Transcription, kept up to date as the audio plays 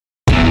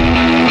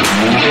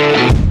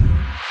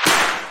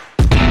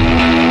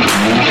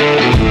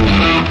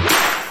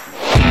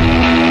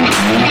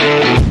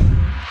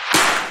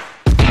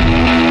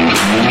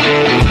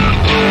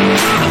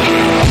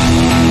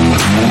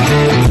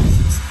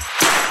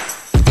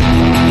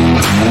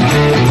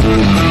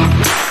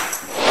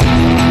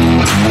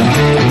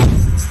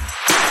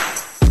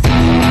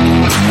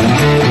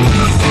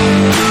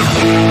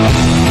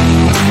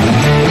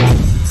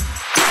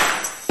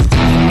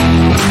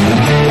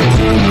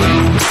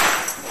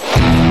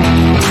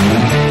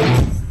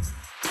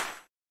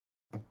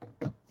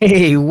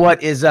Hey,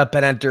 what is up,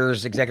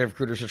 Headhunters, executive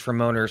recruiter search for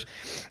owners?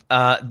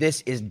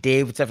 This is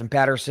Dave with Stephen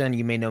Patterson.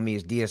 You may know me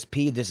as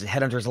DSP. This is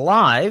Headhunters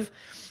Live,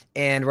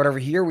 and right over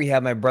here we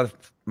have my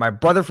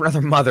brother from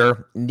another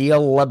mother, Neil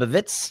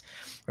Lebovitz.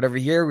 Right over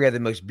here we have the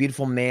most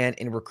beautiful man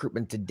in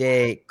recruitment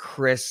today,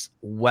 Chris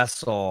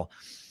Wessel,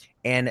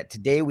 and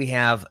today we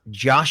have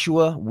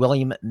Joshua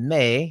William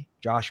May,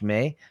 Josh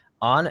May,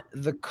 on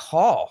the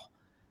call.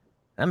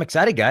 I'm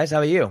excited, guys. How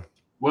are you?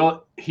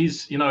 Well,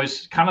 he's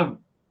kind of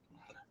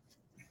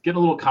getting a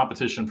little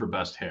competition for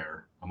best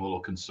hair. I'm a little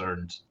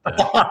concerned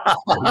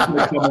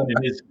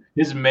that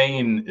his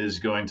mane is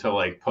going to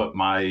like put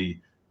my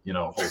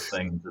whole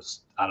thing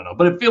just, I don't know.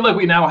 But I feel like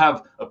we now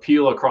have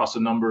appeal across a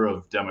number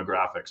of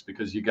demographics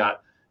because you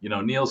got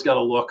Neil's got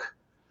a look.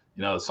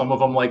 Some of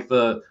them like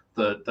the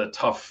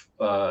tough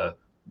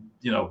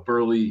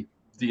burly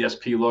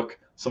DSP look.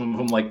 Some of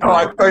them like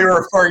I thought you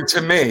were referring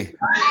to me.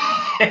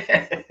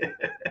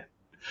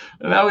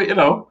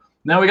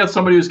 Now we got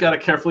somebody who's got a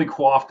carefully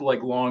coiffed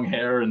like long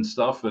hair and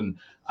stuff, and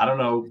I don't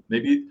know,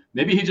 maybe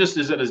he just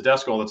is at his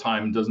desk all the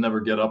time and doesn't ever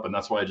get up, and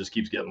that's why it just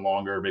keeps getting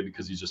longer. Maybe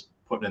because he's just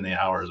putting in the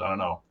hours. I don't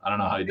know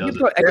how he does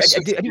it. I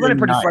do find it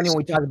pretty funny when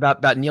we talk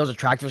about Neil's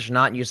attractiveness or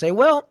not, and you say,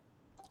 "Well,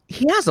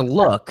 he has a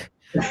look."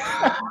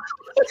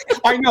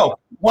 I know.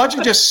 Why don't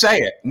you just say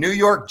it? New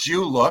York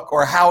Jew look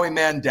or Howie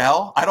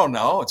Mandel? I don't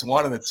know. It's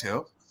one of the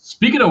two.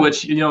 Speaking of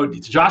which,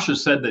 Josh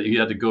has said that he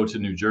had to go to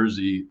New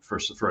Jersey for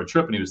a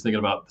trip, and he was thinking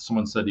about,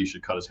 someone said he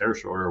should cut his hair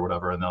short or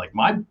whatever. And then, like,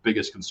 my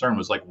biggest concern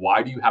was like,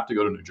 why do you have to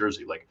go to New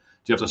Jersey? Like,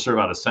 do you have to serve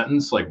out a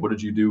sentence? Like, what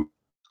did you do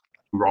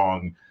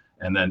wrong?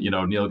 And then,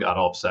 Neil got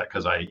all upset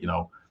because I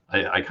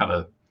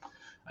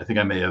think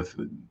I may have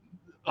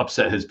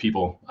upset his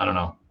people. I don't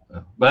know.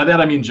 By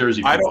that I mean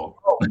Jersey people.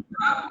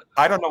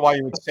 I don't know why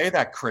you would say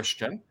that,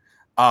 Christian.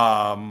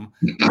 But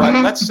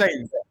let's say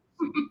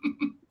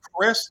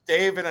Chris,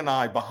 David, and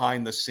I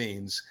behind the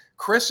scenes,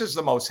 Chris is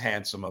the most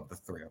handsome of the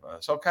three of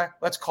us. Okay,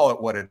 let's call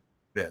it what it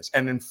is.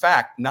 And in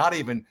fact, not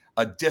even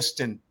a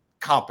distant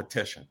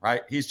competition,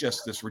 right? He's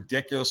just this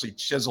ridiculously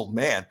chiseled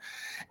man.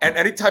 And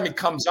anytime he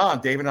comes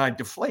on, David and I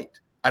deflate.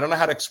 I don't know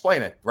how to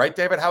explain it, right,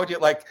 David? How would you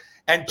like?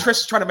 And Chris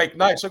is trying to make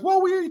nice, like,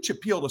 well, we each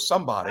appeal to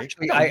somebody.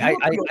 Actually, no,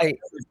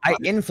 I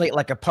inflate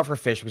like a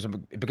pufferfish because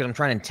I'm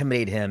trying to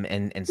intimidate him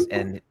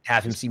and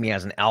have him see me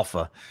as an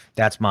alpha.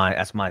 That's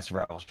my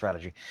survival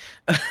strategy.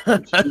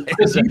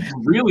 He's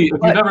really, if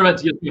you've never met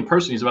DSP in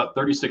person, he's about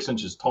 36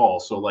 inches tall.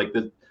 So like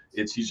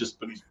he's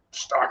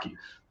stocky.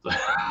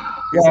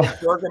 Yeah,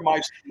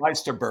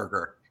 Burger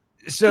Burger.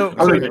 So I'm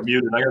gonna get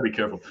muted. I gotta be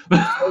careful.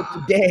 So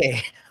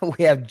today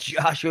we have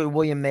Joshua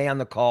William May on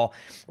the call.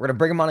 We're gonna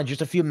bring him on in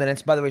just a few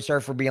minutes. By the way,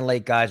 sorry for being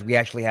late, guys. We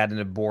actually had an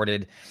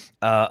aborted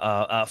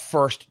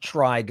first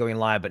try going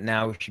live, but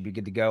now we should be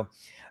good to go.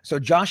 So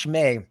Josh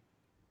May,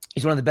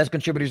 he's one of the best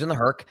contributors in the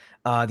HERC,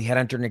 the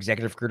Headhunter and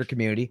Executive Recruiter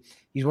community.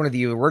 He's one of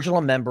the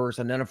original members.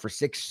 I've known him for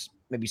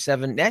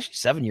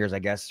 7 years, I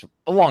guess,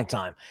 a long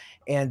time.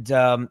 And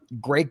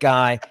great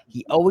guy.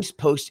 He always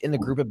posts in the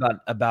group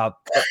about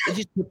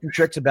just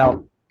tricks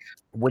about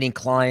winning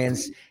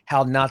clients,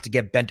 how not to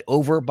get bent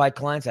over by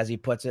clients, as he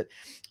puts it,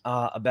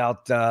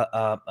 about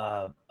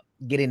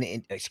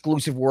getting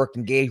exclusive work,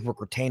 engaged work,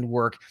 retained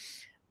work.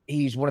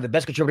 He's one of the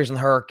best contributors in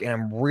the HERC, and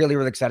I'm really,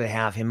 really excited to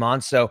have him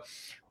on. So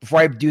before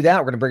I do that,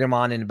 we're going to bring him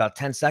on in about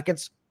 10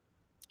 seconds.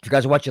 If you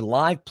guys are watching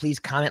live, please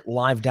comment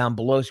live down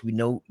below so we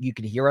know you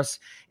can hear us.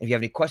 If you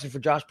have any questions for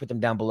Josh, put them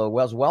down below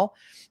as well.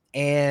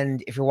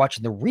 And if you're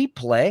watching the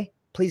replay,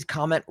 please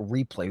comment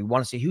replay. We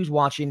want to see who's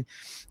watching.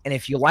 And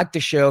if you like the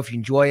show, if you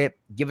enjoy it,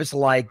 give us a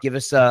like, give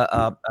us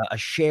a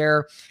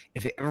share.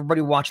 If everybody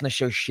watching the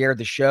show shared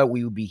the show,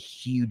 we would be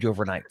huge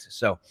overnight.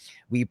 So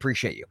we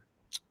appreciate you.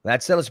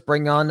 That said, let's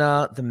bring on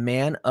the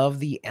man of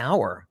the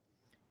hour,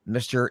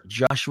 Mr.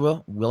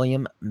 Joshua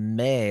William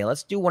May.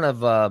 Let's do one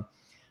of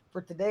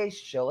for today's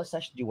show. Let's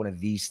actually do one of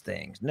these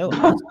things. No,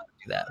 let's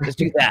do that. Let's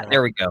do that.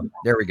 There we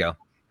go.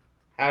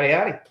 Howdy.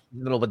 A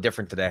little bit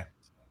different today.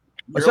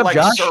 What's You're up, like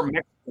Josh? Sir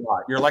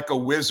Mix-a-Lot. You're like a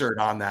wizard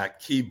on that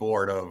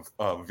keyboard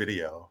of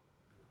video.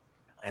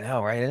 I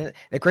know, right?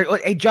 Great.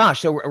 Hey, Josh.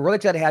 So we're really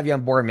excited to have you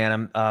on board,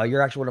 man.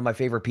 You're actually one of my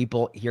favorite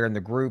people here in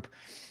the group.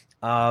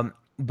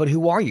 But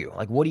who are you?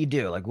 Like, what do you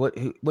do? Like,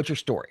 what's your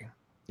story?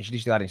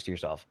 Introduce the audience to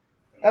yourself.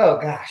 Oh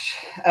gosh,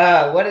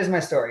 what is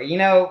my story?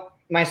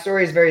 My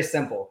story is very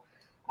simple.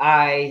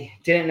 I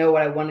didn't know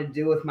what I wanted to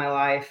do with my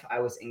life. I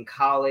was in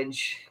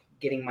college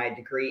getting my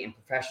degree in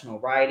professional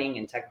writing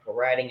and technical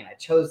writing, and I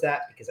chose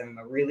that because I'm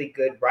a really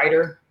good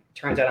writer. It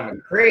turns out I'm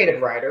a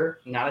creative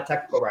writer, not a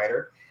technical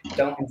writer.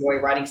 Don't enjoy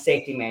writing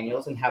safety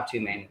manuals and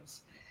how-to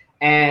manuals.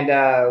 And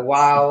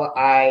while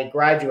I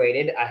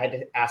graduated, I had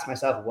to ask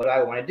myself, what do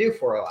I want to do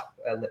for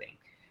a living?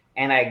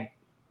 And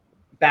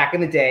back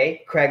in the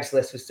day,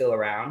 Craigslist was still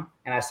around,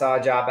 and I saw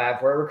a job ad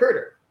for a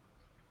recruiter.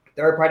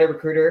 Third-party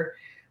recruiter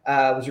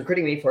was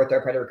recruiting me for a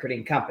third-party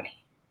recruiting company.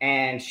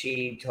 And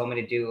she told me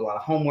to do a lot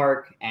of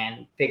homework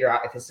and figure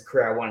out if this is a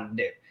career I wanted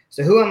to do.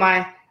 So who am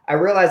I? I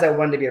realized I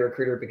wanted to be a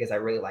recruiter because I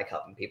really like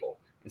helping people.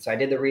 And so I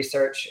did the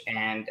research,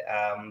 and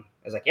I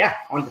was like, yeah,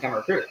 I want to become a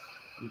recruiter.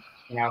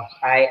 You know,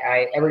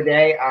 I every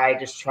day I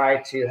just try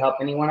to help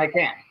anyone I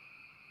can.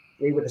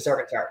 Lead with the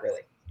servant's heart,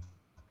 really.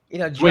 You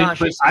know, Josh,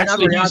 but it's not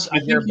actually, very he's- often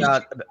I you hear think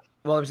he's- about.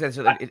 Well,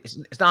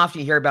 it's not often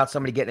you hear about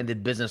somebody getting into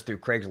business through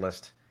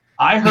Craigslist.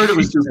 I heard it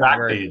was through Sounds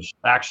very- Backpage.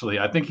 Actually,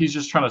 I think he's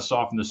just trying to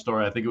soften the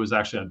story. I think it was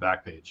actually on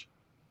Backpage.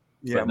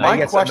 Yeah, But now my you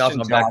got something else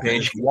question, on Josh,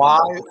 Backpage. is why,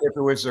 if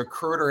it was a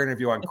recruiter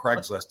interview on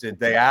Craigslist, did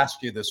they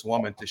ask you, this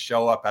woman, to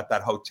show up at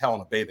that hotel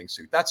in a bathing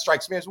suit? That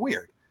strikes me as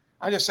weird.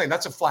 I'm just saying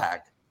that's a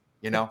flag,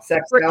 you know?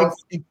 Sex Chris,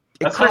 sells.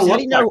 That's Chris, how it how was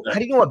do you know? back then. How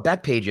do you know what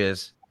Backpage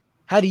is?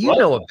 How do you What?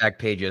 know what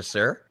Backpage is,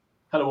 sir?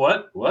 How do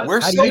what? What? We're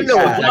How do so you know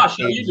what bad. Josh,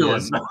 how Backpage you doing?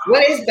 is?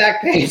 What is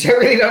Backpage? I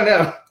really don't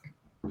know.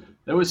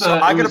 There was So a,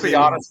 I'm it going was to be a-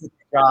 honest with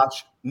you,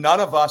 Josh.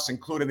 None of us,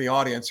 including the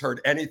audience, heard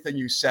anything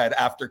you said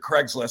after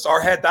Craigslist.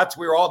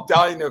 We were all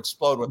dying to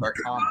explode with our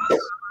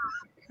comments.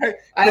 Hey,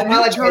 I could you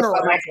apologize turn for my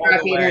around, by the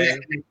crappy way?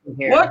 internet connection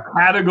here. What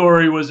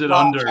category was it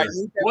Josh, under? I need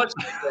to What?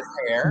 see this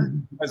hair.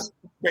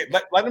 Wait,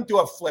 let him do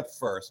a flip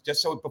first,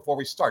 just so before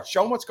we start.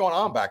 Show him what's going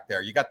on back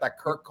there. You got that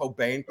Kurt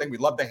Cobain thing. We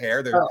love the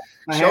hair. Oh,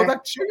 my Show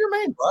hair? Show your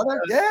mane, brother.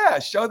 Yeah,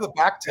 show the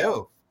back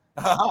too.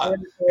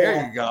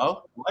 There you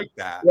go. Like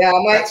that. Yeah,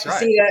 I might That's right.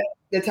 see that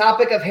the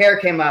topic of hair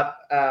came up,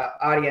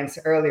 audience,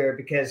 earlier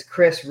because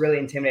Chris really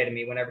intimidated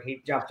me whenever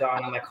he jumped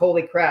on. I'm like,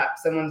 holy crap,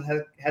 someone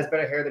has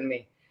better hair than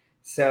me.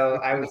 So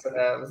I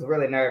was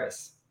really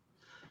nervous.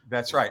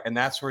 That's right. And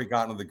that's where he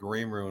got into the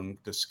green room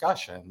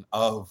discussion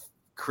of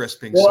Chris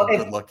being Well, so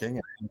good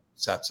looking and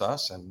sets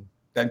us. And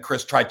then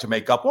Chris tried to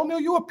make up, well, no,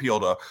 you appeal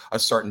to a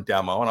certain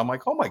demo. And I'm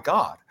like, oh my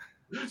God.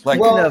 Like, Speaking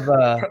Well,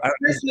 of,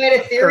 Chris made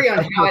a theory on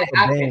how it Kurt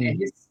happened,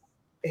 Cobain. and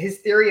his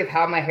theory of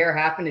how my hair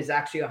happened is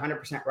actually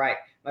 100% right.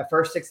 My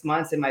first 6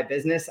 months in my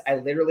business, I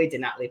literally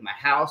did not leave my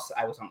house.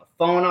 I was on the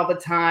phone all the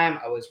time.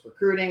 I was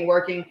recruiting,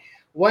 working.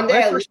 One day,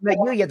 when I I first met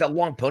you, you had that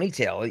long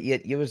ponytail.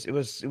 It was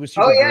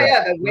super oh yeah, great.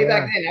 yeah, way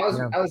back Yeah, then.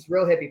 yeah. I was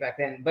real hippie back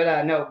then.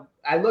 But no,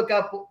 I look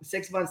up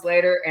 6 months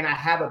later, and I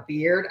have a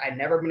beard. I've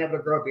never been able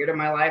to grow a beard in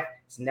my life.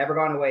 It's never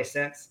gone away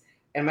since.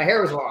 And my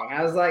hair was long.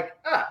 I was like,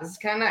 this is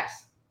kind of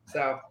nice.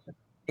 So.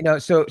 You know,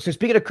 so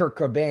speaking of Kurt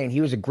Cobain,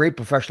 he was a great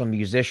professional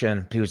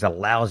musician. He was a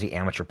lousy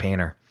amateur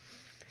painter.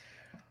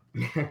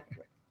 oh,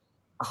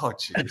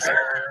 jeez.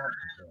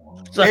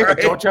 Sorry. David,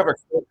 don't you have a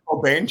Kurt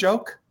Cobain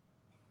joke?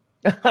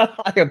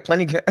 I have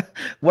plenty.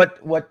 What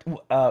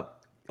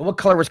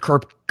color was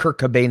Kurt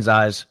Cobain's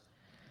eyes?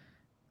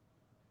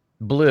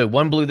 Blue.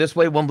 One blue this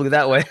way, one blue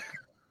that way.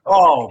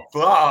 Oh,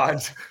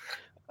 God.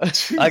 I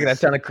think that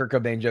sounded like Kurt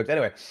Cobain joke.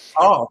 Anyway,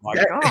 Oh, my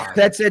God.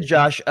 that's it,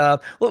 Josh. Well,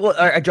 all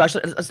right, Josh.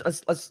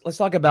 Let's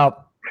talk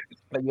about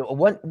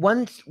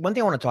one thing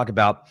I want to talk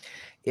about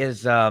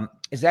is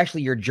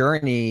actually your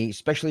journey,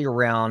 especially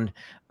around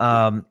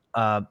the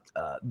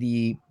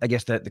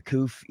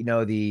COOF, you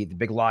know, the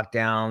big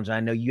lockdowns. I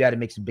know you had to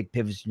make some big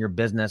pivots in your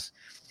business,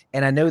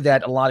 and I know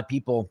that a lot of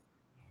people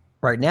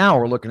right now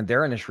are looking at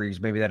their industries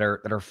maybe that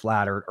are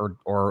flat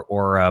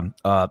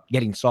or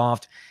getting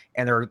soft,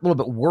 and they're a little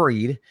bit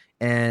worried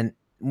and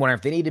wonder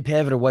if they need to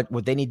pivot or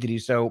what they need to do.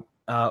 So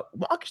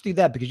walk us through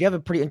that, because you have a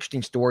pretty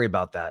interesting story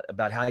about that,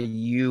 about how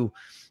you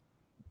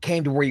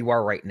came to where you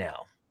are right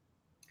now.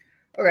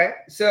 Okay,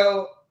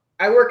 so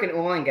I work in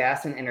oil and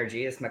gas and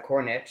energy. It's my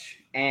core niche.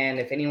 And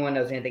if anyone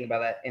knows anything about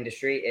that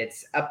industry,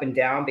 it's up and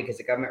down because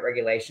of government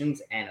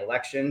regulations and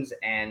elections,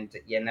 and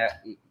you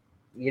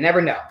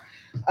never know.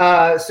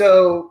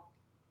 So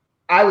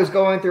I was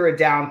going through a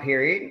down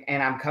period,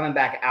 and I'm coming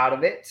back out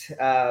of it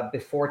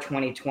before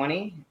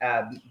 2020,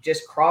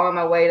 just crawling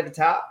my way to the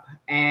top.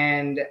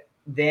 And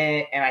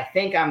I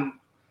think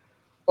I'm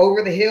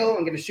over the hill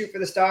and going to shoot for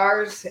the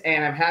stars.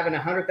 And I'm having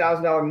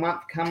 $100,000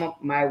 month come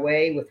up my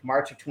way with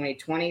March of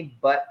 2020.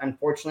 But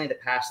unfortunately, the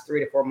past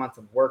 3 to 4 months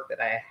of work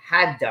that I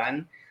had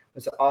done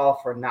was all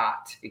for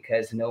naught,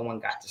 because no one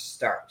got to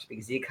start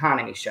because the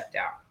economy shut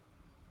down.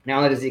 Not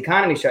only does the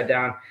economy shut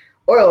down,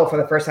 oil, for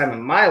the first time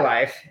in my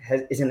life,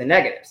 is in the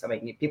negatives. I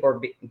mean, people are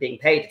being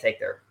paid to take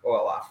their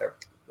oil off their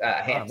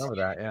hands. I remember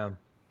that, yeah.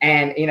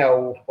 And, you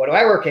know, what do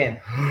I work in?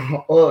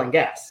 Oil and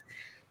gas.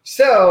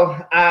 So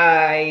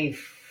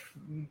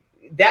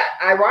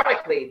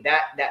ironically,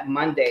 that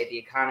Monday the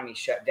economy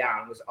shut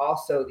down was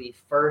also the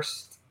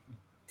first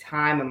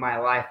time in my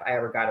life I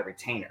ever got a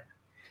retainer.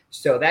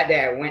 So that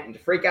day I went into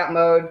freak out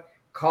mode,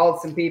 called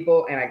some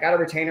people, and I got a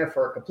retainer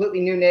for a completely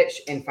new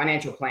niche in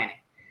financial planning.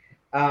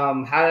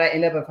 How did I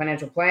end up in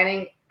financial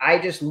planning? I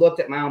just looked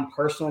at my own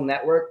personal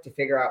network to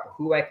figure out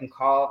who I can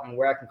call and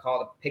where I can call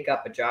to pick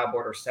up a job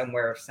order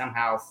somewhere,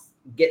 somehow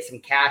get some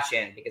cash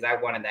in, because I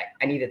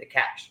needed the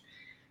cash.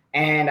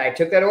 And I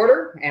took that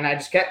order and I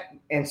just kept,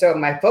 and so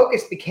my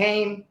focus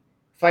became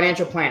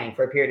financial planning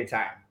for a period of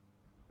time.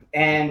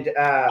 And,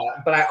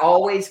 but I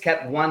always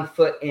kept one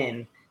foot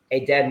in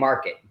a dead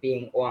market,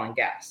 being oil and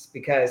gas,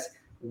 because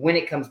when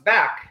it comes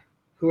back,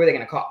 who are they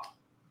going to call?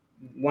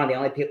 One of the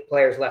only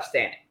players left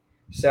standing.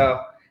 So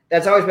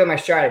that's always been my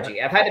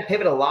strategy. I've had to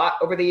pivot a lot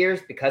over the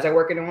years because I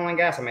work in oil and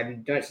gas. I've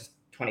been doing it since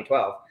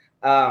 2012,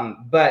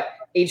 But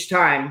each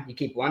time you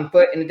keep one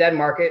foot in the dead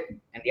market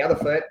and the other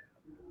foot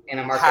in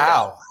a market.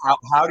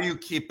 How do you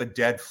keep a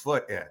dead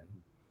foot in?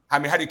 I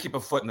mean, how do you keep a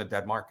foot in the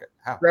dead market?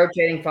 How?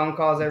 Rotating phone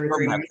calls every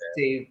 3 months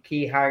to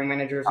key hiring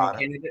managers and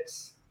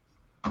candidates.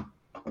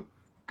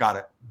 Got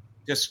it.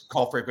 Just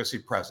call frequency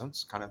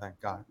presence kind of thing.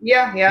 Got it.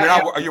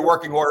 Yeah. Are you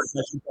working orders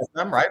with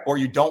them, right? Or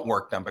you don't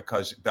work them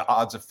because the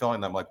odds of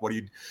filling them, like, what do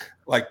you,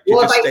 like, you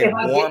just stay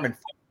warm and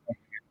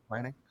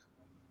planning?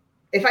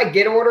 If I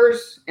get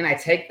orders and I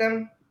take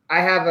them, I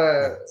have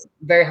a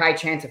very high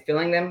chance of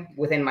filling them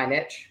within my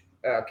niche,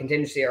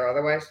 contingency or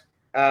otherwise.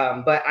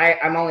 But I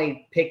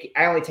only take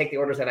the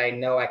orders that I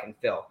know I can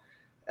fill.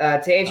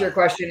 To answer your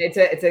question,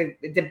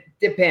 it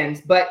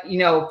depends. But, you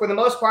know, for the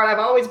most part, I've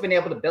always been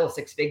able to bill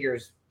 6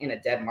 figures in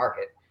a dead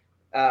market.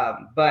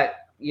 But,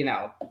 you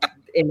know,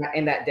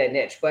 in that dead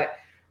niche. But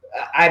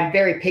I'm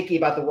very picky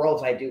about the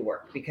roles I do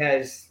work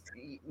because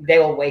they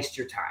will waste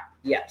your time.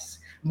 Yes.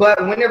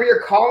 But whenever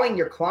you're calling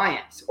your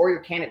clients or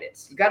your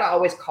candidates, you got to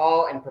always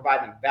call and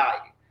provide them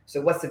value. So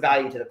what's the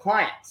value to the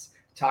clients?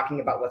 Talking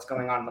about what's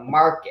going on in the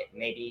market.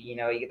 Maybe, you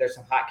know, there's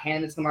some hot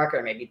candidates in the market,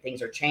 or maybe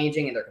things are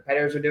changing and their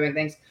competitors are doing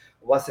things.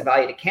 What's the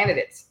value to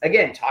candidates?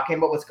 Again, talking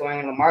about what's going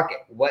on in the market,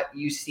 what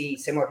you see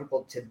similar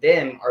people to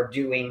them are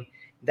doing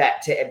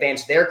that to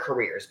advance their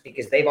careers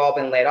because they've all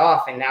been laid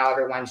off and now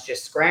everyone's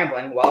just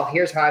scrambling. Well,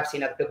 here's how I've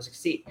seen other people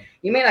succeed.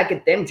 You may not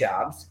get them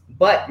jobs,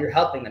 but you're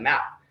helping them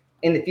out.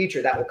 In the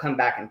future, that will come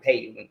back and pay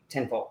you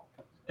tenfold.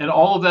 And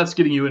all of that's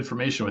getting you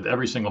information with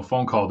every single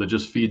phone call that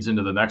just feeds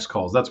into the next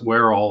calls. That's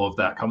where all of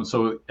that comes.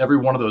 So every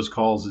one of those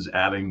calls is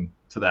adding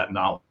to that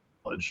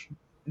knowledge.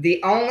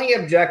 The only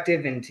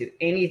objective into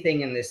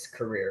anything in this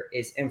career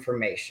is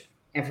information.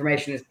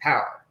 Information is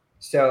power.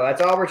 So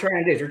that's all we're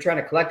trying to do is we're trying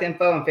to collect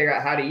info and figure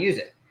out how to use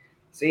it.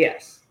 So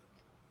yes,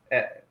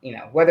 you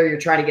know, whether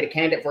you're trying to get a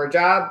candidate for a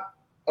job,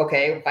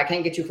 okay, if I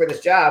can't get you for this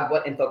job,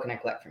 what info can I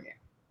collect from you?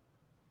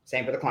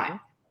 Same for the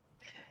client.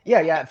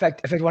 Yeah. In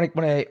fact,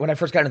 when I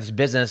first got into this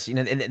business, you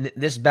know, and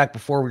this is back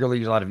before we really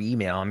used a lot of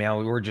email. I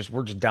mean, we're just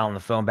dialing the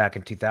phone back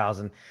in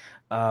 2000,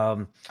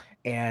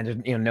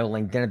 and you know, no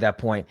LinkedIn at that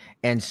point.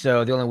 And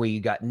so the only way you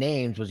got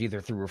names was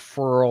either through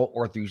referral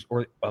or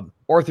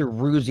through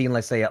rusing,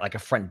 let's say at like a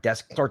front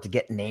desk start to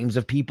get names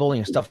of people,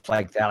 you know, stuff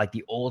like that, like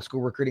the old school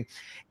recruiting.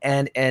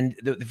 And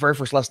the very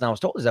first lesson I was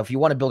told is that if you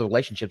want to build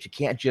relationships, you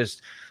can't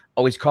just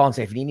always call and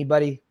say, if you need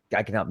anybody,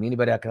 I can help.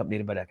 Anybody, I can help.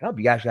 Anybody, I can help.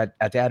 You actually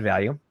have to add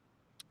value.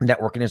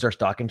 Networking is our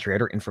stock and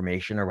trade or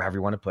information or however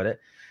you want to put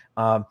it.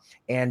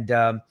 And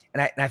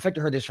I think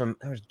I heard this from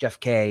Jeff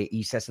K.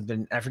 He said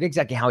something, I forget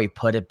exactly how he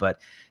put it,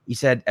 but he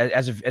said,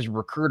 as a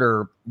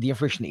recruiter, the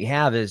information that you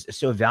have is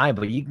so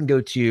valuable. You can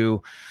go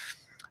to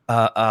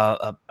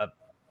a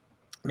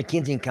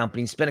McKinsey &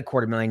 Company, spend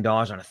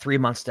 $250,000 on a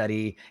 3-month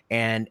study,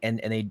 and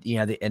they,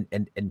 you know,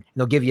 and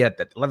they'll give you a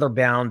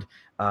leather-bound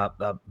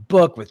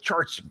book with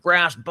charts,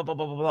 graphs, blah, blah,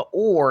 blah, blah, blah,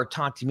 or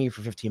talk to me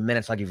for 15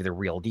 minutes. I'll give you the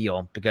real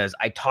deal because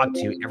I talk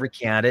to every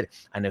candidate.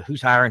 I know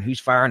who's hiring, who's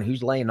firing,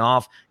 who's laying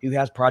off, who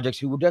has projects,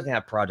 who doesn't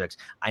have projects.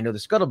 I know the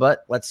scuttlebutt.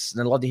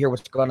 I'd love to hear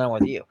what's going on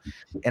with you.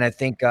 And I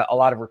think a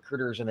lot of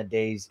recruiters in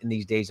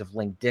these days of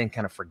LinkedIn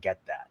kind of forget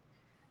that.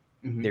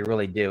 Mm-hmm. They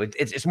really do.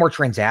 It's more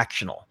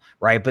transactional,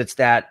 right? But it's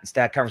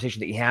that conversation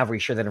that you have where you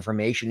share that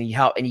information and you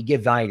help and you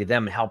give value to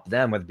them and help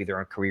them, whether it be their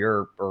own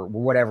career or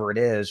whatever it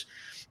is,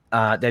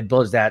 that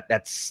builds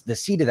that's the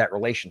seed of that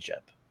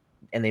relationship.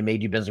 And they may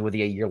do business with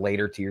you a year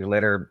later, 2 years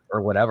later,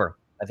 or whatever.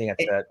 I think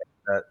that's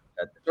a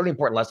really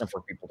important lesson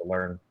for people to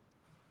learn.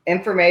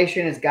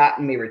 Information has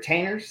gotten me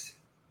retainers.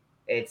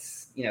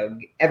 It's, you know,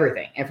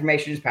 everything.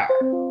 Information is power.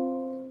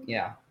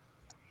 Yeah.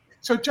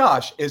 So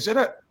Josh, is it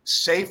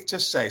safe to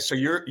say, so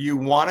you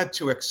wanted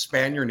to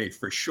expand your niche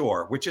for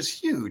sure, which is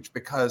huge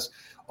because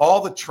all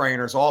the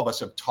trainers, all of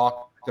us have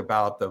talked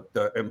about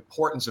the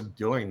importance of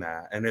doing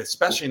that. And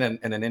especially in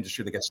an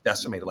industry that gets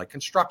decimated like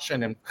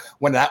construction. And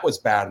when that was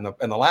bad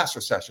in the last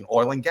recession,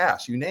 oil and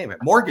gas, you name it,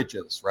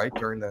 mortgages, right?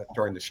 During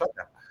the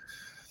shutdown.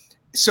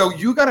 So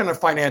you got into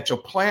financial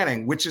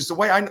planning, which is the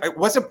way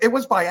it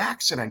was by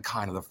accident,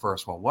 kind of the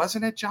first one,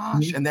 wasn't it,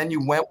 Josh? Mm-hmm. And then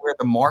you went where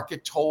the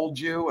market told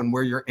you and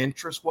where your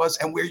interest was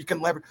and where you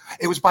can leverage.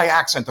 It was by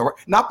accident, or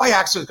not by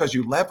accident because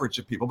you leveraged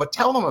the people, but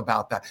tell them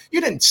about that.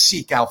 You didn't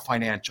seek out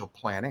financial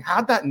planning.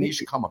 How'd that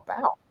niche come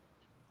about?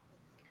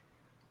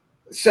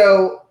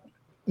 So,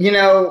 you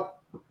know,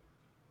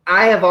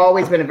 I have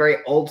always been a very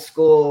old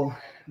school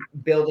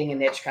building a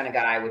niche kind of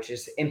guy, which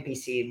is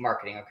NPC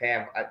marketing.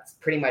 Okay.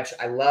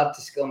 I love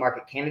to skill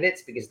market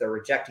candidates because they're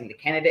rejecting the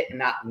candidate and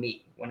not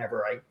me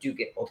whenever I do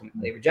get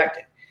ultimately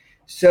rejected.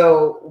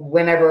 So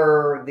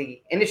whenever the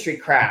industry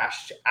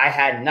crashed, I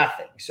had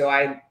nothing. So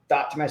I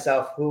thought to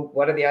myself,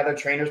 what are the other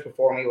trainers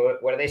before me?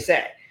 What do they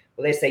say?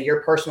 Well, they say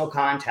your personal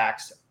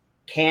contacts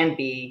can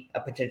be a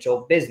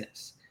potential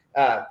business,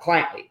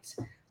 client leads.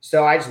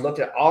 So I just looked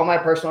at all my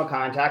personal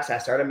contacts. I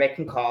started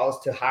making calls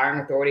to hiring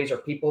authorities or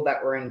people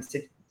that were in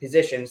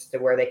positions to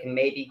where they can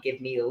maybe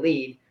give me a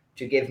lead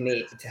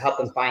to help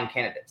them find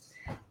candidates.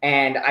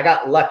 And I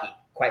got lucky,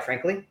 quite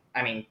frankly.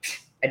 I mean,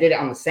 I did it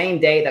on the same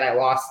day that I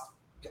lost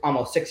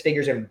almost 6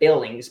 figures in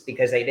billings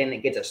because they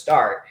didn't get to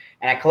start.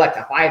 And I collect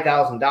a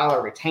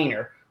 $5,000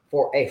 retainer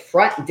for a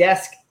front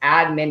desk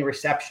admin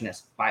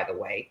receptionist, by the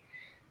way.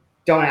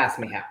 Don't ask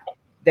me how.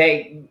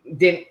 They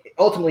didn't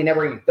ultimately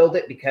never even filled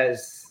it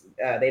because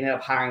they ended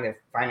up hiring the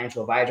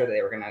financial advisor that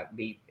they were going to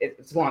be.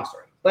 It's a long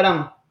story.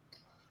 But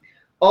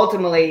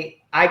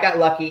ultimately, I got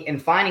lucky in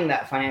finding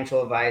that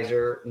financial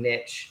advisor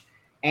niche.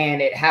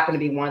 And it happened to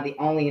be one of the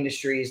only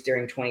industries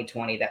during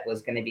 2020 that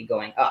was going to be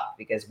going up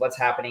because what's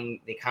happening,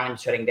 the economy's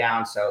shutting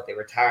down. So the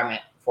retirement,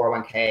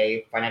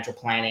 401k, financial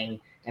planning,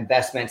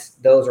 investments,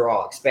 those are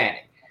all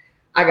expanding.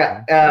 I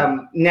got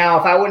now,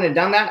 if I wouldn't have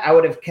done that, I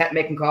would have kept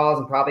making calls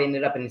and probably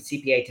ended up in a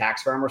CPA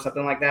tax firm or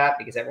something like that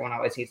because everyone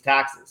always hates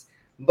taxes.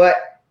 But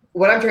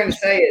what I'm trying to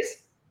say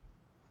is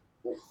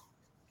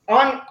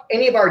on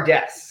any of our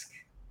desks,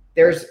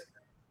 there's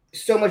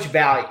so much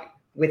value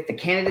with the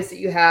candidates that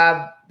you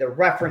have, the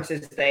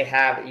references they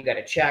have that you got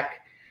to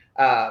check,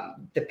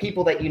 the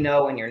people that you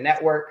know in your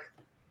network.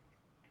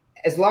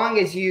 As long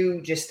as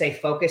you just stay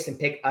focused and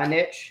pick a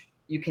niche,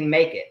 you can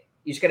make it.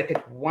 You just got to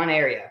pick one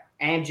area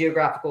and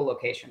geographical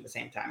location at the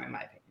same time, in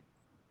my opinion.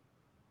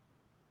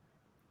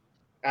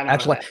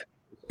 Excellent.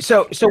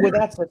 So with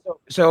that,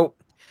 so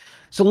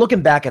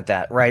looking back at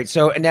that, right?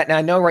 So and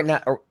I know right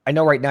now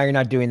you're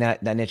not doing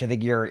that niche. I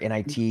think you're in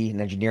IT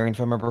and engineering, if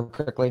I remember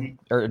correctly,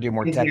 or do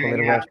more tech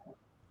related roles.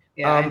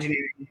 Yeah,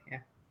 engineering. Yeah.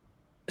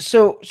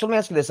 So let me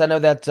ask you this. I know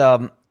that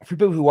for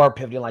people who are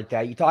pivoting like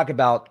that, you talk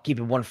about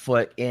keeping one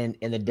foot in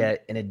a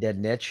dead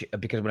niche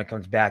because when it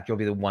comes back, you'll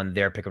be the one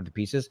there, pick up the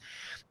pieces.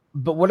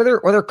 But what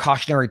other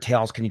cautionary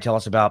tales can you tell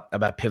us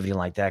about pivoting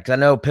like that? Because I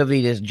know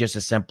pivoting isn't just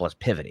as simple as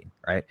pivoting,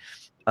 right?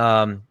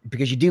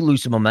 Because you do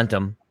lose some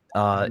momentum,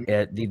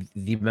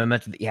 the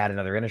momentum that you had in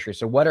other industries.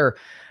 So what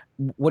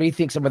do you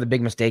think some of the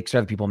big mistakes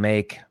other people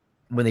make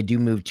when they do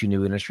move to a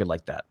new industry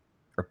like that,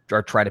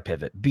 or try to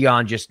pivot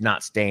beyond just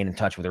not staying in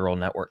touch with their own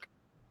network?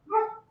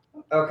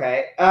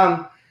 Okay.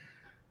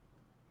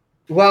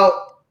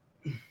 Well,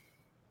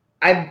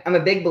 I'm a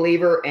big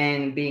believer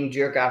in being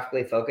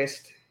geographically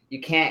focused. You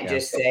can't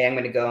just say, I'm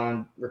going to go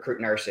and recruit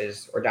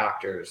nurses or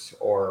doctors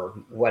or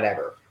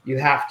whatever. You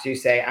have to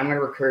say, I'm going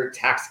to recruit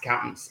tax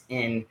accountants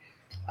in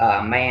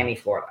Miami,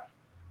 Florida.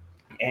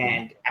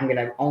 And I'm going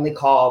to only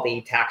call the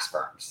tax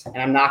firms. And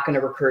I'm not going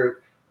to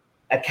recruit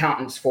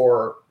accountants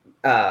for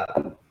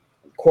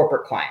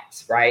corporate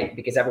clients, right?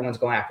 Because everyone's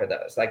going after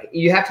those. Like,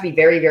 you have to be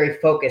very, very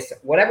focused,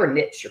 whatever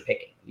niche you're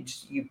picking.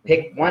 You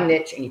pick one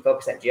niche and you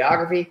focus that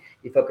geography,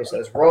 you focus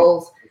those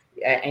roles,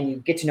 and you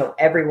get to know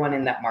everyone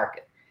in that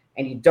market.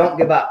 And you don't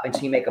give up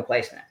until you make a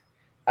placement.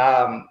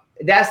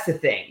 That's the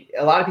thing.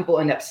 A lot of people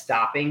end up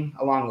stopping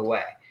along the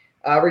way.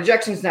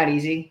 Rejection is not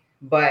easy,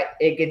 but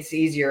it gets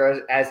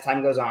easier as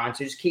time goes on.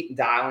 So just keep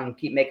dialing,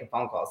 keep making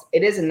phone calls.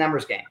 It is a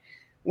numbers game.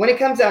 When it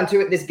comes down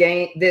to it,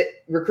 the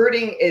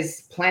recruiting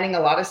is planting a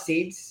lot of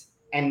seeds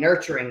and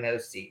nurturing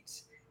those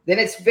seeds. Then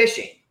it's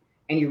fishing,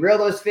 and you reel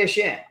those fish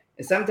in.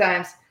 And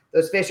sometimes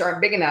those fish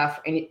aren't big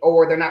enough,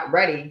 or they're not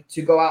ready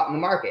to go out in the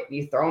market. And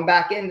you throw them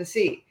back in the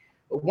sea.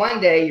 But one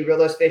day you reel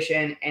those fish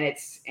in, and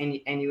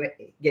you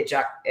get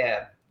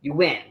you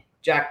win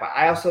jackpot.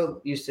 I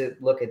also used to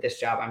look at this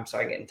job. I'm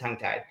sorry, getting tongue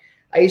tied.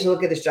 I used to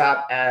look at this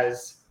job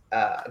as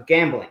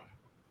gambling.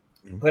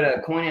 Put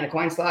a coin in a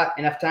coin slot.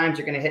 Enough times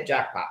you're going to hit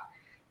jackpot.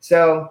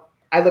 So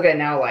I look at it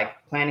now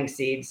like planting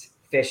seeds,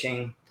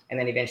 fishing, and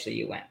then eventually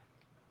you win.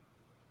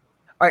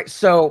 All right,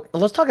 so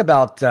let's talk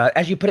about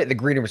as you put it in the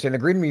green room. So in the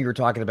green room, you were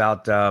talking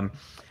about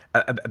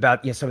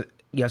about the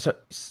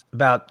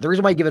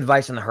reason why you give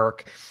advice in the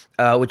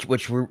HERC,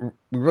 which we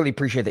really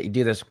appreciate that you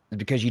do this, is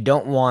because you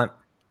don't want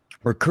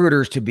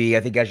recruiters to be, I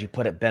think, as you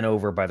put it, bent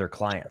over by their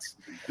clients.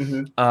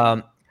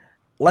 Mm-hmm.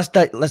 Let's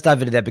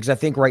dive into that, because I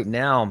think right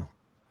now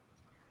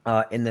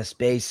in this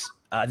space,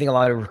 I think a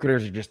lot of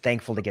recruiters are just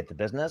thankful to get the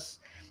business.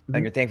 Mm-hmm.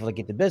 And you're thankful to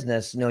get the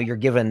business. You're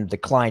giving the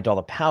client all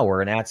the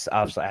power, and that's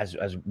obviously,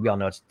 as we all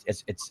know,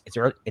 it's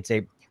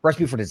a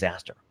recipe for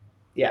disaster.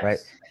 Yeah.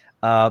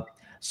 Right.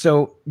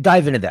 So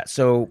dive into that.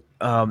 So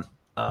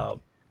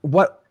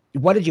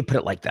what did you put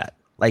it like that?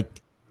 Like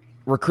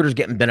recruiters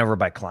getting bent over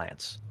by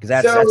clients? Because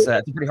that's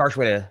a pretty harsh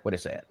way to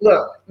say it.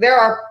 Look, there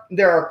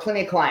are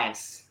plenty of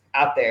clients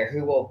out there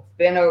who will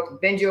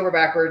bend you over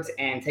backwards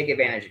and take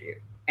advantage of you.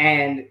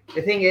 And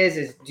the thing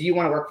is do you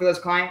want to work for those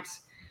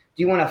clients?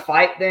 Do you want to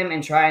fight them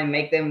and try and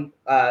make them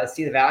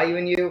see the value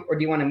in you? Or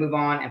do you want to move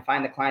on and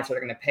find the clients that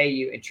are going to pay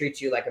you and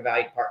treat you like a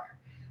valued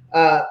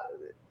partner?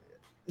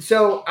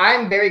 So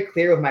I'm very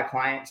clear with my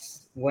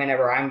clients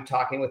whenever I'm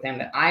talking with them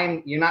that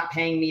you're not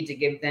paying me to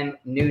give them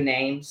new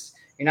names.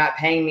 You're not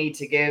paying me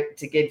to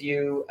give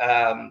you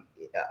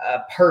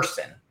a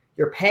person.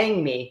 You're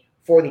paying me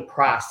for the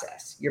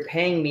process. You're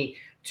paying me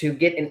to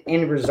get an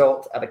end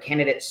result of a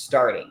candidate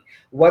starting.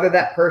 Whether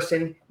that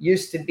person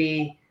used to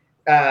be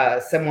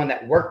someone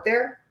that worked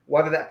there,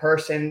 whether that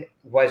person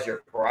was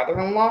your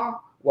brother-in-law,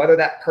 whether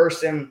that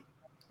person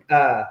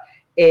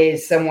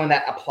is someone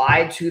that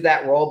applied to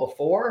that role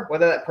before,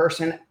 whether that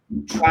person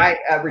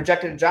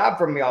rejected a job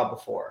from y'all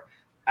before.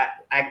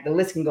 the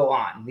list can go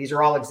on. These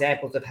are all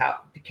examples of how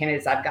the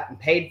candidates I've gotten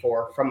paid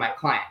for from my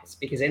clients,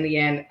 because in the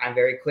end, I'm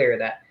very clear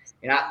that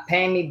you're not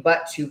paying me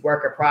but to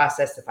work a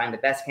process to find the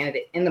best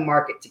candidate in the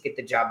market to get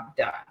the job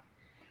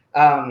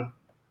done.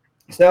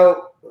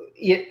 So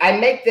I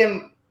make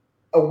them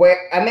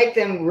aware. I make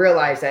them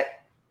realize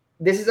that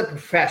this is a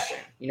profession.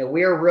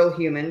 We are real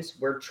humans.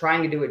 We're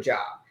trying to do a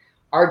job.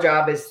 Our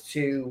job is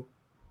to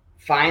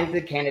find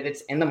the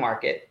candidates in the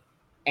market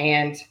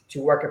and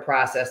to work a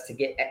process to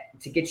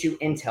get you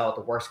intel at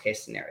the worst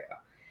case scenario.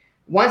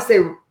 Once they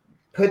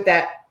put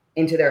that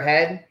into their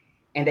head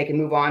and they can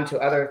move on to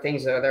other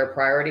things that are their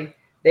priority,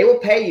 they will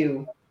pay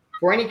you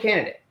for any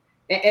candidate.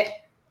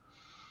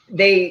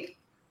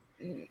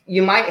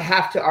 You might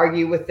have to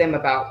argue with them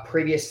about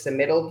previous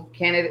submitted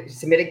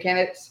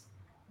candidates,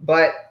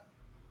 but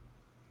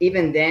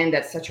even then,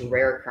 that's such a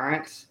rare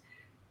occurrence.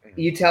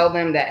 You tell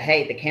them that,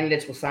 hey, the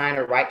candidates will sign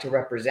a right to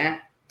represent.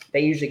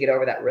 They usually get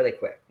over that really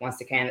quick. Once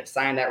the candidates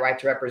sign that right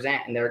to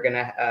represent, and they're going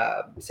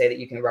to say that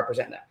you can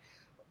represent them.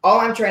 All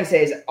I'm trying to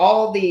say is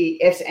all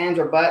the ifs, ands,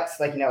 or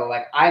buts, like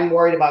I'm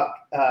worried about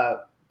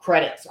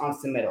credits on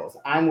submittals.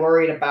 I'm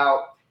worried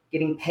about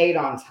getting paid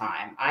on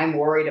time. I'm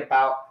worried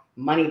about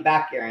money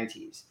back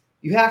guarantees.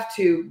 You have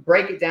to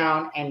break it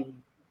down and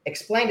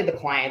explain to the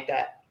client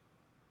that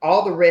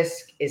all the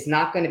risk is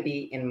not going to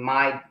be in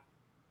my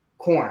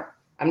corner.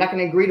 I'm not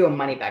going to agree to a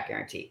money back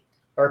guarantee.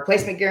 A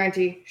replacement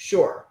guarantee,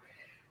 sure.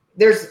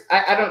 There's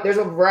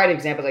a variety of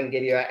examples I can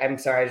give you. I'm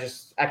sorry,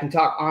 I can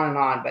talk on and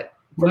on, but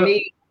for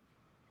me,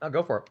 I'll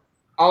go for it.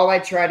 All I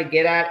try to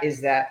get at is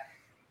that,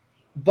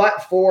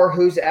 but for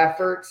whose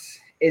efforts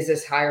is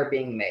this hire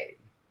being made?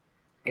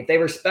 If they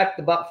respect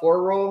the but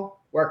for rule,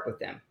 work with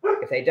them.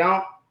 If they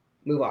don't,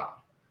 move on.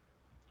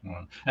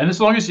 And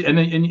as long as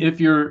if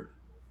you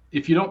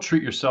don't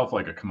treat yourself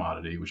like a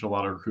commodity, which a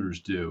lot of recruiters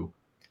do,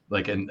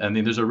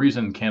 and there's a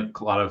reason a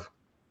lot of,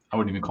 I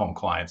wouldn't even call them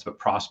clients, but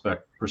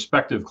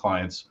prospective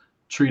clients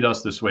treat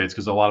us this way. It's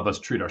because a lot of us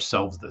treat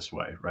ourselves this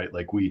way, right?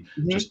 Like we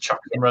just chuck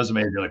some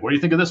resume and you're like, what do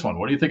you think of this one?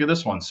 What do you think of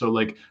this one? So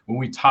when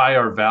we tie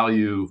our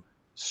value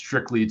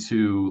strictly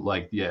to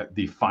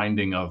the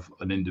finding of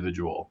an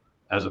individual,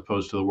 as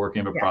opposed to the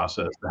working of a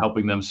process,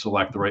 helping them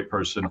select the right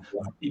person,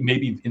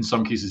 maybe in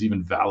some cases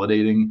even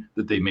validating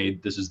that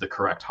this is the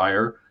correct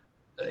hire,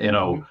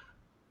 and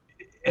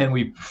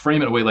we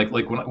frame it away like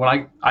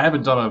when I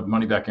haven't done a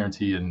money back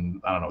guarantee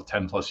in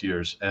 10 plus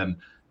years, and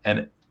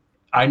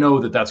I know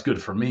that that's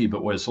good for me,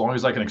 but as long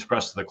as I can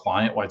express to the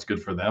client why it's good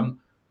for them,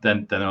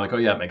 then they're like, oh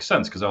yeah, it makes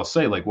sense, because I'll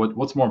say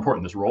what's more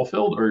important, this role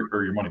filled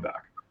or your money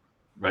back,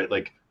 right?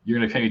 You're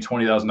going to pay me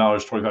 $20,000,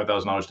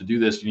 $25,000 to do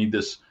this. You need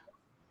this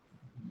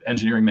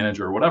engineering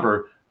manager or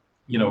whatever.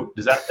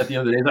 Does that at the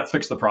end of the day, does that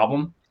fix the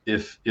problem?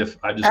 If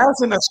I just,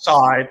 as an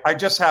aside, I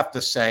just have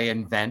to say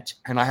and vent,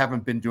 and I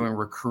haven't been doing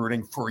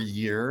recruiting for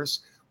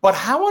years, but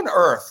how on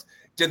earth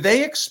did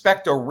they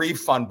expect a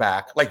refund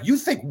back? You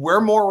think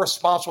we're more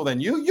responsible than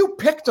you? You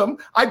picked them.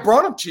 I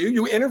brought them to you.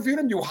 You interviewed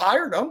them. You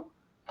hired them.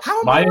 How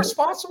am I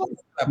responsible for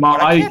that?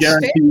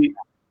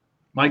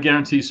 My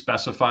guarantee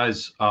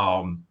specifies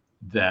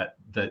that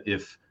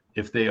if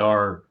they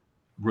are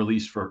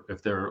released for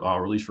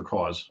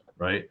cause,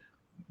 right,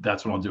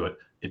 that's when I'll do it.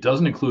 It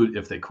doesn't include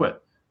if they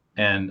quit.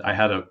 And I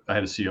had a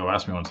CEO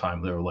ask me one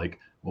time, they were like,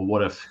 well,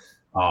 what if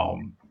what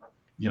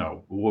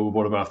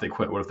about if they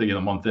quit? What if they get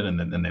a month in and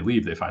then they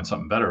leave, they find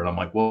something better? And I'm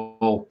like,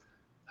 well,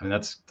 I mean,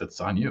 that's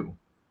on you.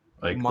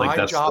 My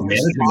that's job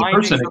managing is the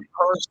person.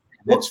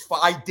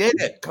 I did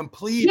it.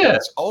 Complete. Yeah,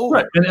 it's over.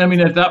 Right. And I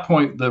mean, at that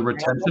point, the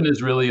retention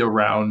is really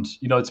around,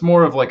 it's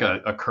more of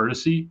a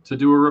courtesy to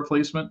do a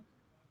replacement.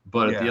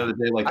 But at the end of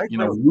the day,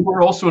 you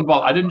were also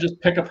involved. I didn't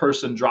just pick a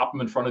person, drop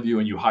them in front of you,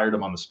 and you hired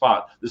them on the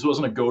spot. This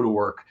wasn't a go to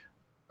work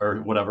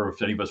or whatever,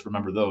 if any of us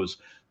remember those.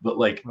 But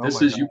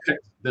you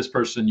picked this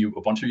person,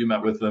 a bunch of you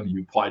met with them,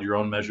 you applied your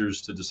own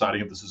measures to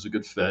deciding if this is a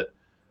good fit.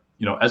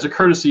 As a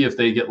courtesy, if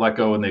they get let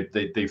go and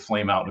they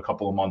flame out in a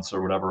couple of months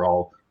or whatever,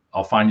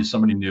 I'll find you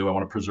somebody new. I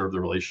want to preserve the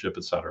relationship,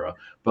 etc.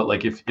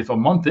 But if a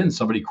month in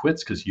somebody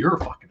quits because you're a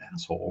fucking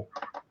asshole,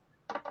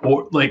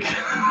 or I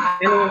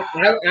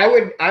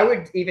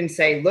would even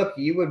say, look,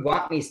 you would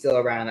want me still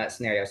around in that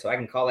scenario, so I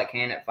can call that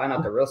candidate, find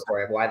out the real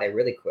story of why they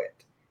really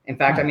quit. In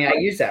fact, I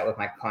use that with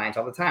my clients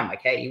all the time.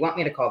 Like, hey, you want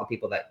me to call the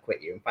people that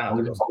quit you and find out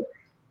the real story.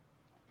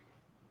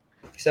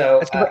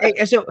 So, all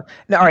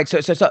right. So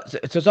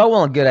it's all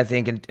well and good, I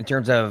think, in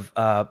terms of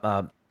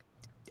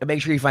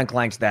make sure you find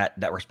clients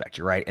that respect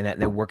you, right, and that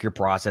they work your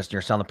process and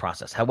you're selling the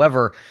process.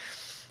 However,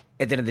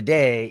 at the end of the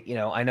day,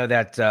 I know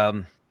that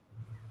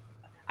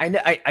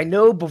I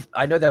know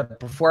that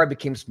before I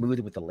became smooth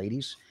with the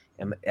ladies,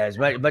 and as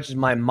much as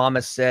my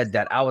mama said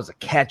that I was a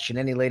catch and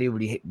any lady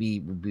would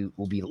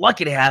be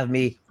lucky to have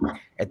me,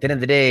 at the end of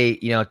the day,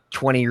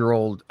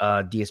 20-year-old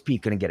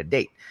DSP couldn't get a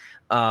date.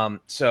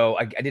 So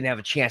I didn't have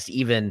a chance to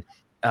even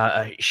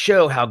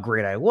show how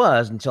great I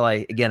was until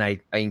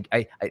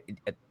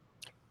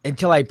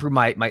until I proved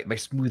my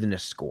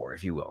smoothness score,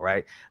 if you will,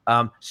 right?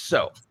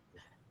 So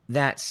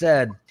that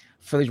said,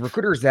 for these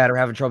recruiters that are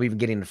having trouble even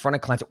getting in front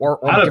of clients or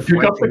how to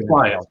pick up the differentiating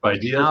clients themselves, by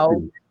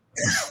DSP.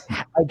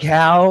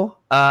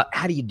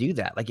 how do you do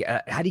that? Like,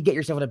 how do you get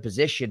yourself in a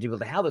position to be able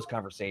to have those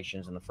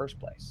conversations in the first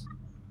place?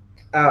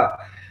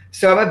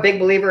 So I'm a big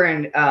believer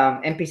in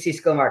NPC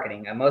skill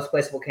marketing, a most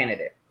placeable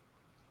candidate.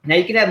 Now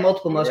you can have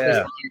multiple most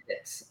placeable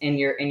candidates in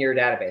your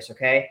database,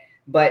 okay?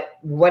 But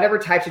whatever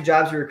types of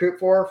jobs you recruit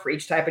for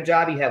each type of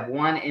job, you have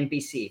one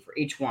NPC for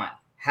each one.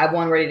 Have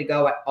one ready to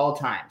go at all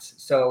times.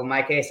 So in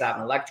my case, I have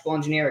an electrical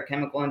engineer, a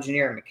chemical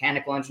engineer, a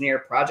mechanical engineer,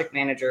 project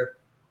manager,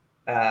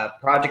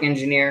 project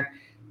engineer,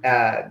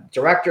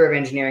 director of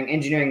engineering,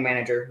 engineering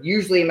manager,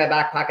 usually in my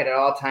back pocket at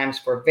all times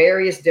for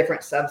various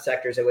different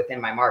subsectors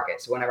within my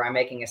market. So whenever I'm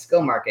making a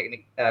skill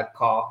marketing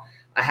call,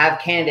 I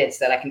have candidates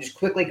that I can just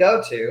quickly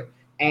go to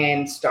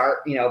and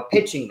start,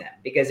 pitching them.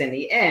 Because in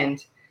the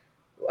end,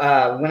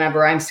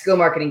 whenever I'm skill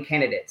marketing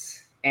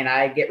candidates and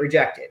I get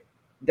rejected,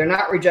 they're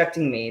not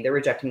rejecting me, they're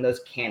rejecting those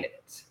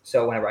candidates.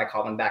 So whenever I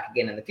call them back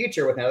again in the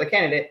future with another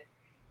candidate,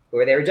 who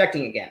are they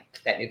rejecting again?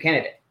 That new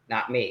candidate,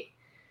 not me.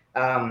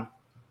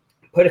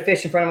 Put a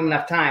fish in front of them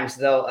enough times,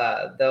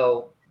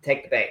 they'll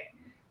take the bait.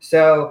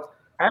 So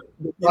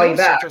call you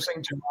back.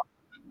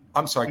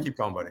 I'm sorry, keep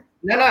going, buddy.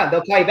 No,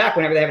 they'll call you back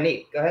whenever they have a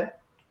need. Go ahead.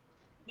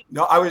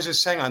 No, I was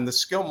just saying on the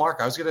skill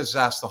market, I was going to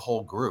ask the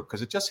whole group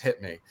because it just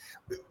hit me.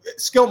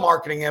 Skill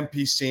marketing,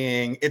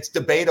 NPCing, it's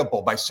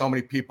debatable by so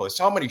many people. There's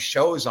so many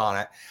shows on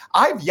it.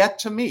 I've yet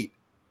to meet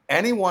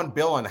anyone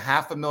billing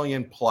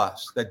 $500,000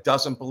 plus that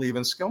doesn't believe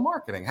in skill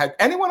marketing. Have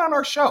anyone on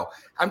our show?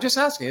 I'm just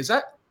asking,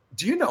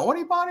 do you know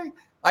anybody?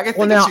 Like,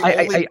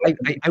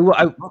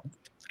 I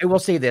will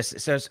say this.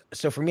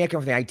 So for me, I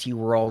come from the IT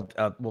world,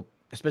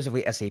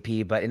 specifically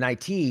SAP, but in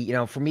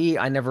IT, for me,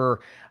 I never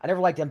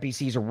liked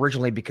NPCs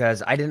originally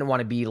because I didn't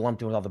want to be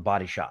lumped in with all the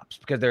body shops,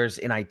 because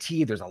in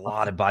IT, there's a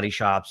lot of body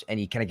shops and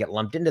you kind of get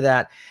lumped into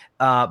that.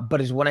 But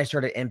it's when I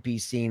started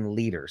NPCing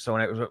leaders. So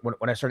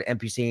when I started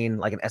NPCing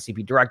like an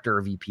SAP director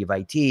or VP of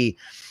IT,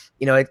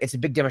 it's a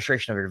big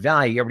demonstration of your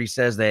value. Everybody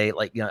says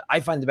I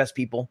find the best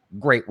people.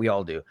 Great. We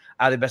all do.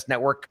 I have the best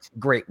network.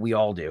 Great. We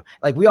all do.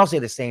 Like, we all say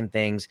the same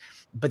things,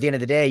 but at the end of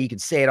the day, you can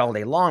say it all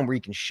day long where you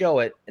can show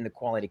it in the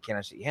quality of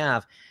candidates that you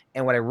have.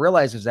 And what I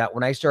realized is that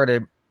when I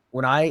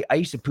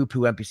used to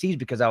poo-poo NPCs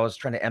because I was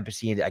trying to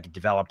NPC like a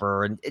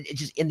developer, and it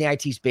just in the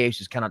IT space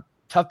was kind of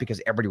tough because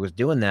everybody was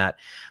doing that.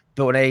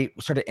 But when I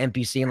started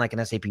NPCing like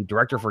an SAP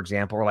director, for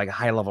example, or like a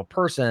high level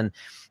person,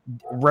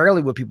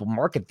 rarely would people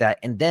market that.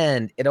 And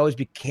then it always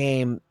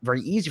became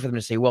very easy for them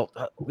to say, well,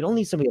 we don't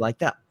need somebody like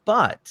that,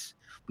 but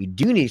we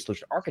do need a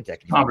solution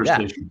architect.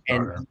 Conversation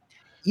starter. And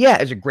yeah,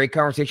 it's a great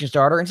conversation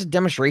starter. It's a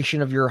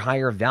demonstration of your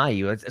higher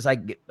value. It's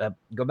like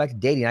go back to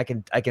dating. I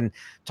can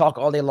talk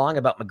all day long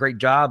about my great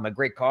job, my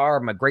great car,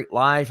 my great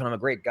life, and I'm a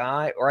great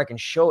guy, or I can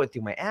show it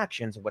through my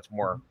actions. And what's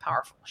more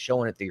powerful,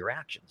 showing it through your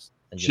actions.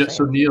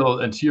 So Neil,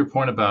 and to your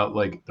point about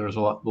like, there's a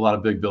lot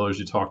of big billers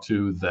you talk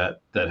to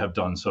that have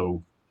done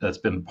so. That's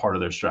been part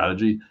of their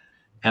strategy,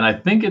 and I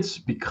think it's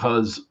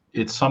because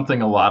it's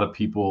something a lot of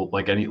people,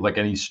 like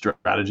any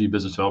strategy,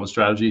 business development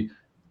strategy,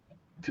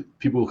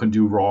 people can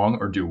do wrong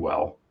or do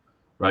well,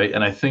 right?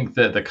 And I think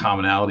that the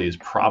commonality is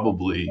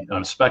probably, and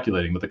I'm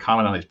speculating, but the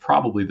commonality is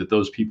probably that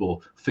those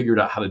people figured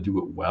out how to do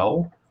it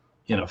well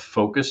in a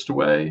focused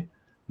way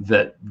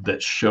that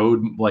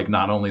showed like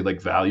not only like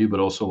value,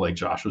 but also, like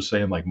Josh was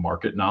saying, like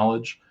market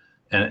knowledge.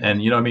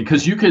 And what I mean?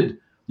 Because you could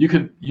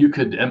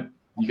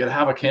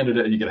have a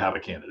candidate, you could have a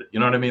candidate. You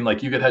know what I mean?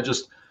 Like, you could have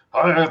just,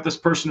 this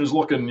person who's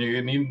looking,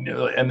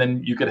 and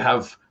then you could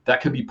have,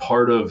 that could be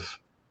part of,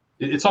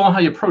 it's all on how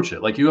you approach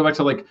it. Like, you go back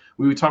to, like,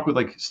 we would talk with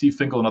like Steve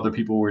Finkel and other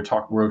people, we were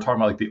talking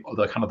about like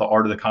the kind of the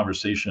art of the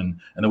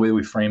conversation and the way that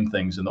we frame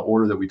things and the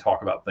order that we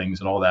talk about things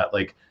and all that.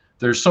 Like,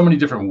 there's so many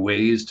different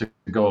ways to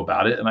go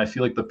about it. And I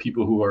feel like the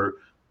people who are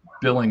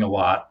billing a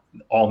lot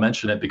all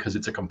mention it because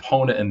it's a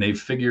component and they've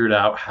figured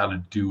out how to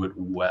do it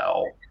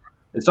well.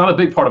 It's not a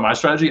big part of my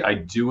strategy.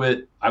 I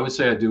would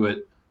say I do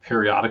it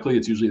periodically.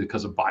 It's usually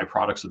because of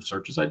byproducts of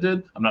searches I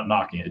did. I'm not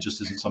knocking it. It just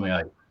isn't something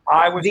I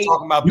was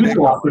talking about.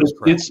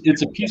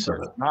 It's a piece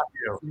of it. Not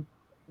you.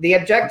 The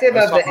objective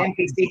of the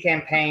NPC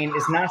campaign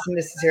is not to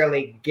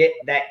necessarily get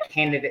that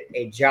candidate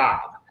a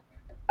job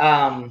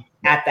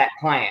at that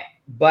client,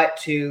 but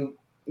to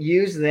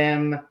use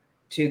them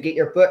to get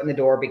your foot in the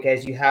door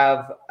because you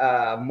have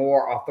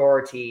more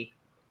authority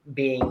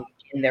being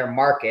in their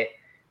market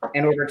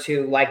in order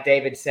to, like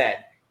David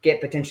said, get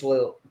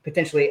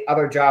potentially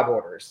other job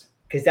orders,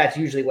 because that's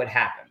usually what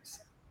happens.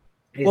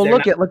 Well,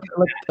 look at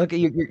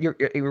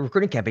your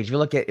recruiting campaigns. If you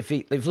look at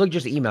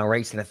just email,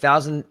 right? So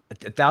 1,000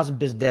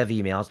 biz dev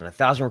emails and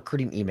 1,000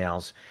 recruiting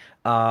emails.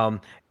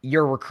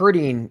 Your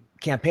recruiting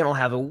campaign will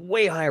have a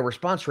way higher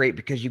response rate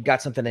because you've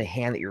got something in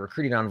hand that you're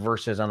recruiting on,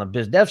 versus on the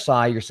biz dev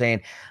side, you're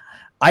saying,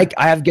 I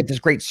have to get this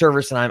great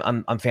service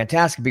and I'm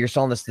fantastic, but you're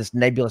selling this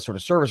nebulous sort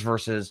of service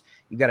versus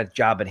you've got a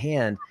job at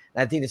hand.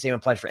 And I think the same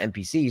applies for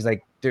NPCs.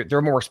 Like,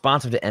 they're more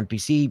responsive to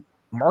NPC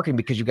marketing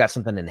because you got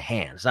something in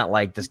hand. It's not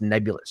like this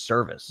nebulous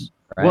service.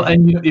 Right? Well,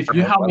 and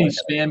how many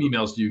spam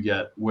emails do you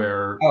get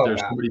where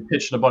there's God. somebody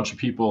pitching a bunch of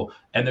people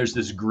and there's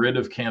this grid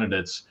of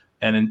candidates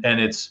and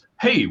it's,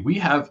 hey,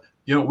 we've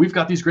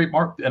got these great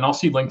and I'll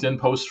see LinkedIn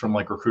posts from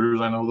like recruiters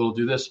I know that'll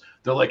do this.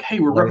 They're like, hey,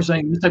 we're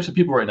representing these types of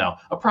people right now,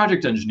 a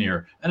project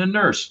engineer and a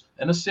nurse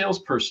and a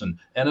salesperson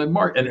and a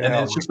and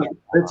it's just like,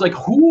 it's like,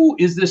 who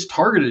is this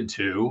targeted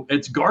to?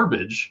 It's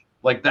garbage.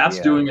 Like that's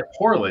doing it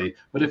poorly.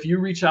 But if you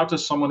reach out to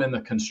someone in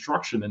the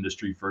construction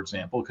industry, for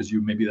example, because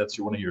maybe that's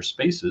one of your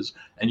spaces,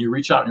 and you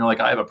reach out and you're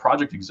like, I have a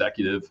project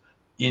executive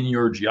in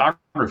your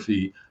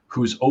geography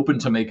who's open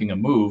to making a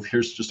move.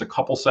 Here's just a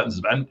couple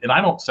sentences. And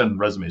I don't send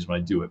resumes when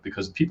I do it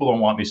because people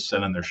don't want me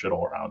sending their shit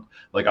all around.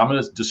 Like I'm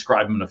going to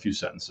describe them in a few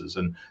sentences,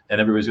 and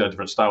everybody's got a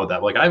different style with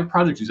that. Like I have a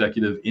project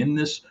executive in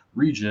this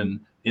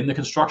region in the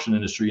construction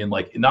industry, and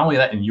like not only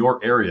that in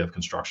your area of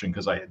construction,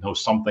 because I know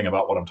something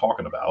about what I'm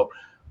talking about.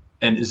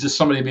 And is this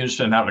somebody to be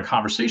interested in having a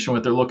conversation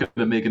with? They're looking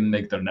to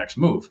make their next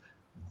move.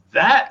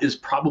 That is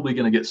probably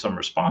going to get some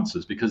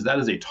responses because that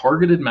is a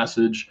targeted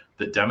message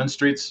that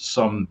demonstrates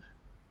some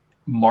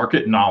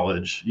market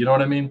knowledge. You know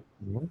what I mean?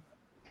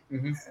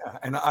 Mm-hmm. Yeah,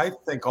 and I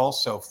think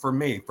also for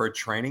me, for a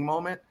training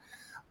moment,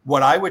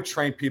 what I would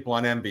train people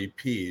on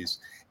MVPs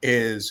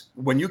is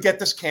when you get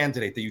this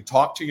candidate that you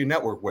talk to, you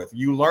network with,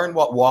 you learn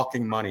what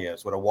walking money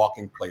is, what a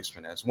walking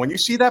placement is. When you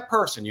see that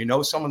person, you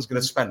know someone's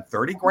going to spend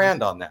 30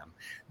 grand on them.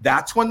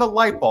 That's when the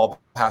light bulb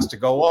has to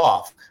go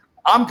off.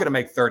 I'm going to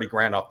make 30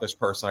 grand off this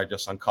person I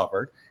just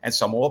uncovered, and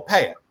someone will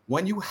pay it.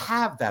 When you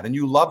have that and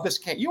you love this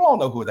you all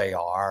know who they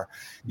are.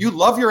 You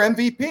love your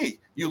MVP.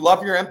 You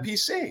love your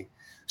MPC.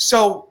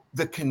 So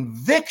the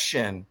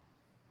conviction,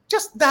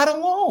 just that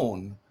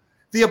alone,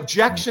 the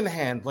objection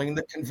handling,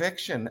 the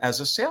conviction as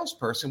a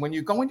salesperson, when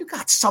you go and you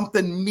got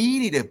something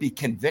meaty to be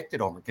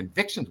convicted over.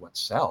 Conviction's what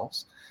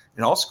sells.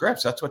 In all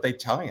scripts, that's what they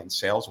tell you in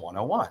Sales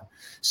 101.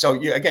 So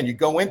you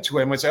go into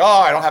it and say, oh,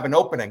 I don't have an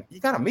opening. You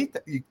got to meet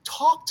them. You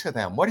talk to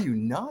them. What are you,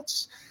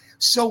 nuts?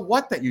 So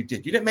what that you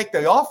did? You didn't make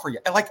the offer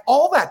yet. And like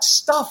all that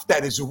stuff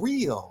that is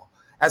real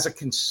as a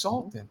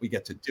consultant, we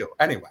get to do.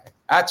 Anyway,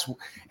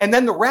 and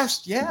then the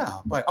rest, yeah.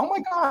 But oh my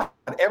God,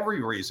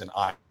 every reason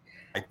I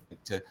think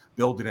to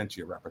build it into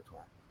your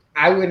repertoire.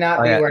 I would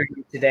not be where I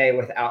am today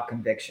without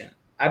conviction.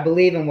 I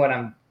believe in what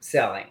I'm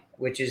selling,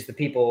 which is the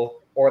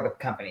people or the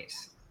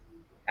companies.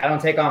 I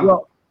don't take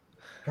on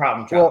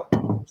problem child.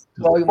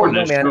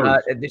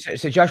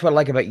 So Josh, what I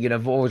like about you, and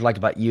I've always liked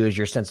about you, is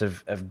your sense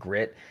of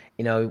grit.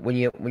 You know, when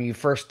you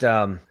first,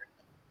 when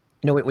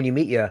you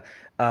meet you,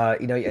 I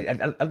think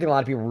a lot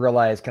of people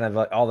realize kind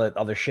of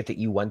all the shit that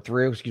you went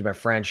through. Excuse my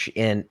French.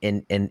 In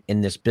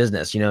this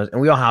business,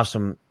 and we all have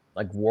some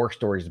like war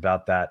stories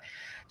about that.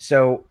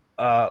 So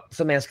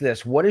let me ask you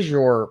this: what is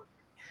your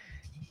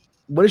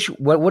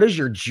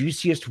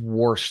juiciest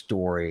war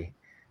story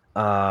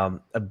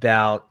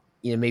about?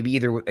 Maybe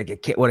either what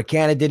a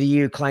candidate did to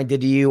you, client did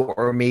to you,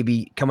 or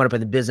maybe coming up in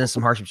the business,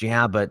 some hardships you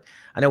have. But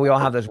I know we all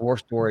have those war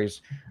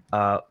stories.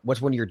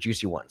 What's one of your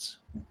juicy ones?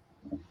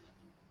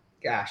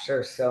 Gosh,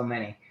 there's so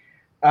many.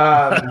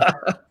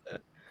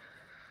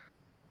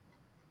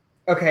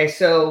 Okay,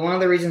 so one of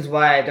the reasons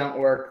why I don't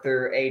work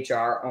through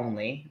HR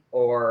only,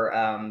 or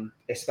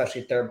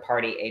especially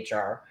third-party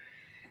HR.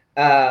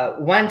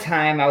 One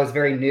time I was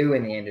very new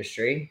in the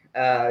industry.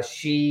 I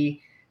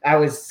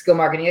was skill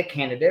marketing a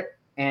candidate.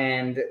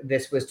 And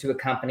this was to a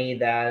company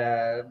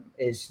that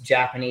is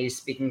Japanese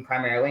speaking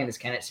primarily, and this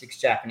candidate speaks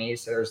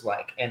Japanese. So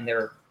and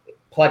they're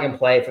plug and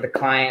play for the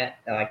client.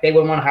 Like they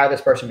wouldn't want to hire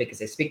this person because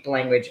they speak the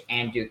language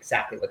and do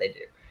exactly what they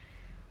do.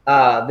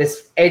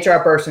 This HR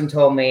person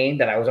told me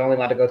that I was only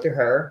allowed to go through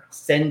her,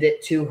 send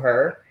it to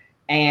her.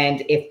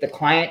 And if the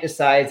client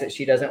decides that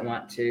they don't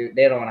want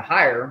to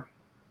hire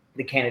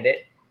the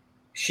candidate,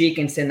 she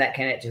can send that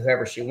candidate to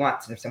whoever she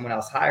wants. And if someone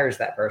else hires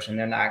that person,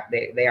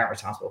 they aren't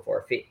responsible for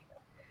a fee.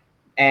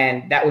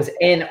 And that was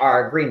in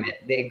our agreement.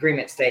 The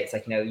agreement states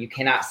you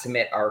cannot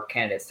submit our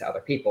candidates to other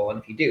people. And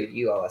if you do,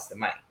 you owe us the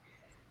money.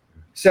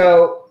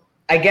 So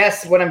I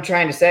guess what I'm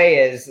trying to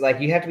say is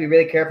you have to be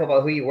really careful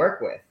about who you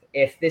work with.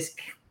 If this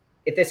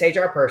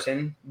HR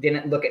person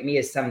didn't look at me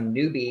as some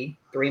newbie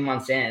 3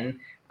 months in,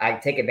 I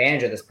take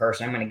advantage of this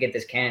person. I'm going to get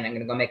this candidate. I'm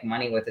going to go make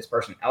money with this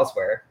person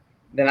elsewhere.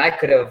 Then I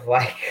could have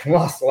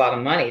lost a lot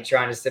of money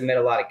trying to submit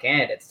a lot of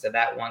candidates to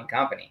that one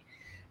company.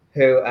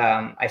 Who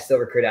I still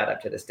recruit out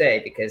up to this day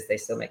because they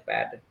still make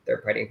bad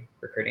third-party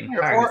recruiting.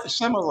 Or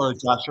similar,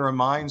 Josh, it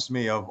reminds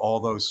me of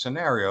all those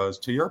scenarios,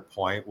 to your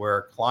point,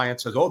 where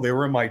client says, oh, they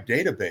were in my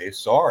database.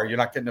 Sorry, you're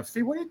not getting a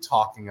fee. What are you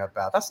talking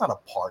about? That's not a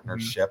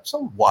partnership. Mm-hmm.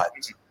 So what?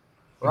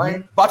 Right?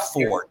 Mm-hmm. But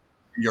for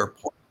your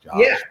point, Josh.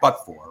 Yeah.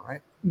 But for,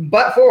 right?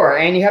 But for,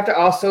 and you have to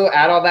also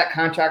add all that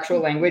contractual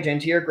language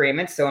into your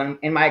agreements. So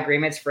in my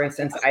agreements, for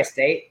instance, I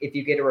state if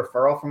you get a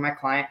referral from my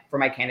client, for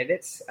my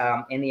candidates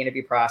in the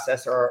interview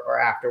process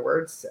or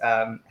afterwards,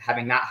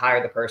 having not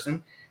hired the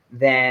person,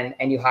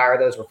 and you hire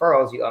those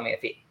referrals, you owe me a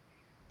fee.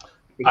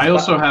 I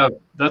also have,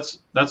 that's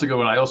a good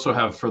one. I also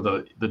have for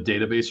the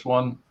database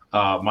one,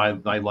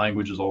 my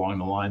language is along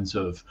the lines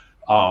of,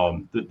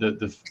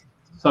 the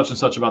such and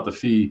such about the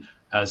fee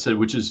said,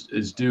 which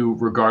is due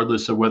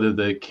regardless of whether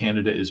the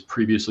candidate is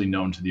previously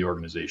known to the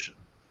organization.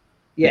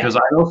 Yeah. Because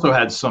I also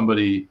had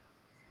somebody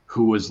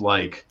who was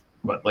like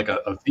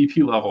a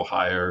VP level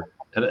hire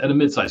at a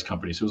mid-sized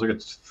company. So it was like a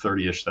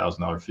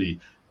 $30,000 fee.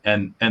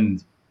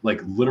 And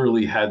like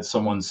literally had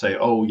someone say,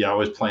 oh yeah, I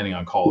was planning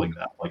on calling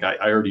them. Like I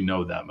already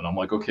know them. And I'm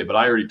like, okay, but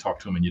I already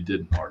talked to them and you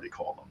didn't already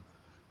call them.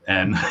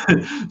 And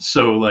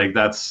so like,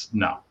 that's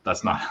not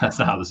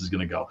how this is going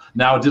to go.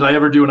 Now, did I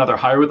ever do another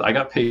hire with, I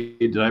got paid.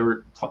 Did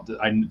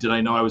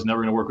I know I was never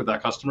going to work with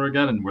that customer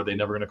again? And were they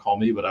never going to call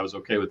me? But I was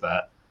okay with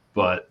that.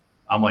 But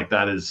I'm like,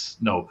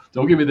 no,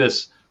 don't give me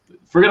this.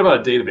 Forget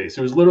about a database.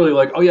 It was literally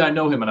like, oh yeah, I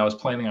know him. And I was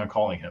planning on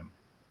calling him.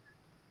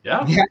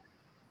 Yeah.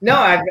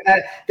 No,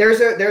 there's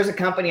a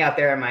company out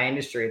there in my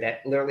industry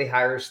that literally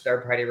hires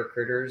third-party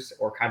recruiters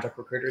or contract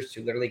recruiters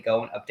to literally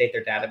go and update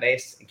their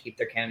database and keep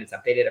their candidates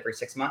updated every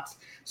 6 months.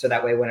 So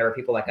that way, whenever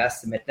people like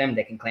us submit them,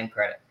 they can claim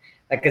credit.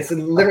 Like it's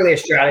literally a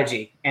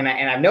strategy. And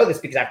I know this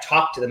because I've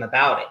talked to them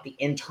about it, the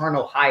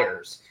internal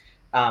hires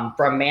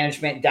from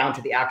management down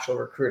to the actual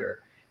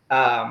recruiter.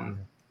 And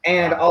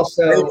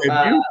also,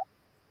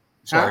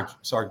 sorry,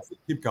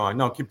 keep going.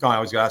 No, keep going. I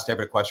was going to ask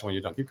David a question when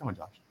you're done. Keep going,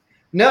 Josh.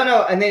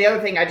 No. And then the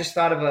other thing, I just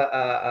thought of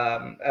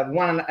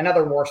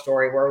another war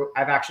story where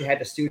I've actually had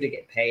to sue to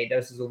get paid.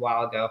 This was a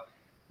while ago.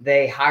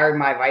 They hired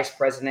my vice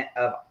president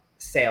of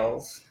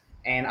sales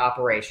and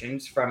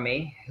operations from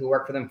me, who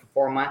worked for them for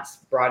 4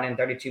 months, brought in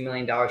 $32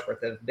 million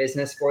worth of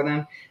business for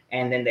them.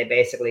 And then they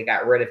basically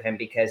got rid of him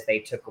because they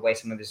took away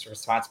some of his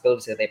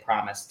responsibilities that they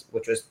promised,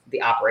 which was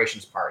the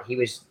operations part.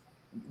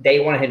 They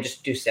wanted him just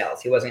to do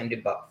sales. He wasn't going to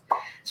do both.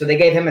 So they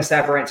gave him a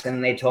severance,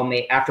 and they told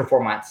me after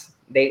 4 months,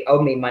 they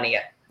owed me money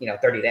at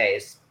 30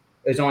 days.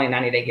 It was only a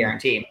 90-day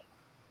guarantee.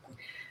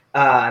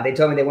 They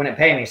told me they wouldn't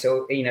pay me.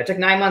 So, it took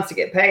 9 months to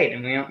get paid,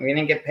 and we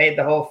didn't get paid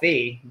the whole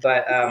fee.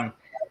 But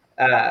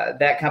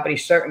that company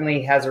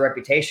certainly has a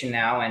reputation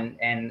now,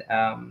 and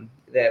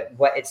that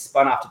what it's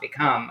spun off to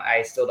become,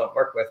 I still don't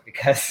work with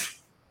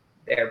because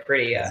they're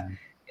pretty,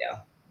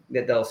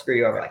 that they'll screw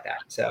you over like that.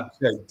 So,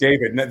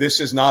 David, this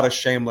is not a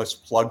shameless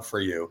plug for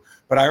you,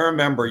 but I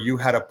remember you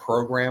had a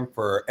program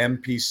for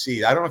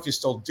MPC. I don't know if you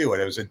still do it.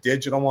 It was a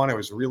digital one. It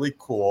was really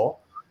cool,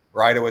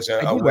 right? It was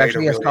a way to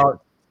really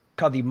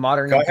called the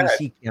Modern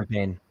MPC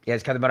campaign. Yeah,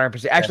 it's called the Modern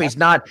MPC. Actually, it's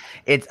not.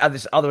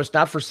 Although it's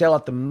not for sale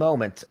at the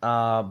moment.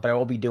 But I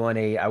will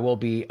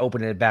be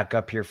opening it back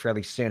up here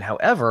fairly soon.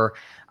 However,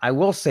 I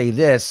will say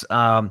this,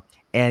 and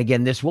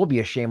again, this will be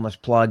a shameless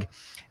plug.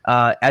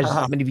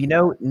 As many of you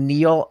know,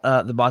 Neil,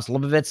 the boss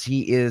Libovitz,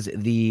 he is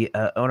the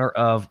owner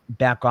of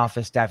Back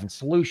Office Staffing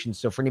Solutions.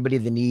 So for anybody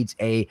that needs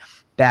a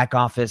back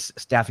office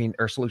staffing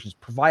or solutions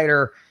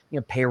provider,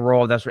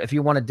 payroll, if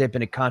you want to dip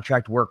into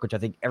contract work, which I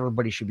think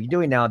everybody should be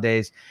doing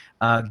nowadays,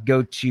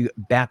 go to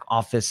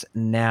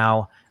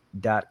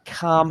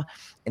backofficenow.com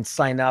and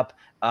sign up.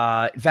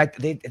 In fact,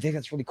 I think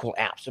that's a really cool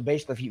app. So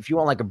basically, if you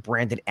want like a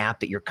branded app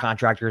that your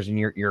contractors and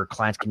your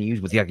clients can use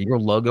with your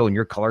logo and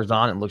your colors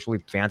on, it looks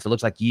really fancy. It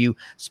looks like you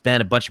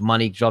spent a bunch of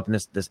money developing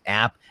this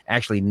app.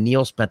 Actually,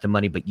 Neil spent the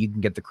money, but you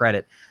can get the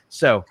credit.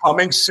 So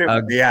coming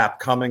soon, the app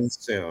coming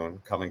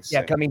soon.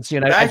 Yeah, coming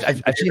soon. I've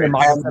seen them.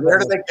 Where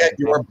do they get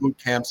your boot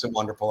camps and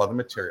wonderful other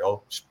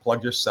material? Just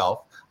plug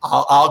yourself.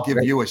 I'll give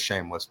you a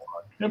shameless plug.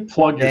 And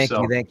plug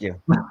yourself. Thank you.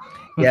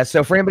 Yeah,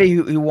 so for anybody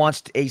who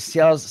wants a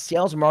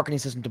sales marketing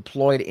system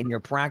deployed in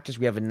your practice,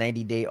 we have a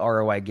 90-day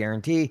ROI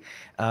guarantee.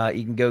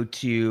 You can go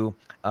to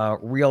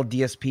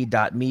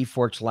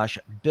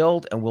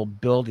realdsp.me/build, and we'll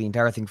build the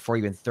entire thing for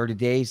you in 30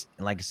 days.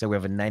 And like I said, we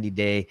have a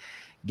 90-day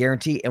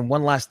guarantee. And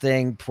one last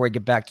thing before I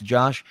get back to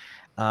Josh,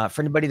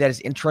 for anybody that is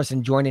interested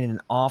in joining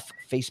an off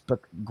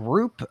Facebook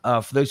group,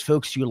 for those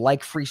folks who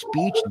like free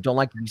speech, don't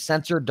like to be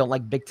censored, don't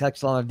like big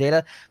text on their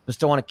data, but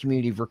still want a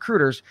community of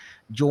recruiters,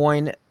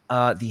 join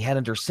the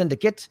Headhunters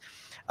Syndicate.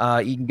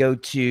 You can go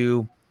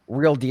to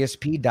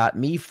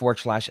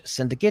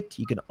realdsp.me/syndicate.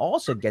 You can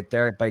also get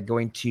there by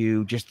going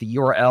to just the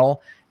URL,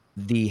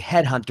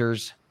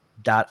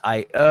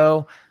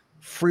 theheadhunters.io.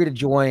 Free to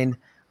join,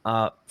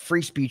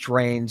 free speech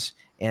reigns,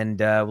 and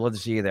we'll love to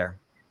see you there.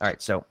 All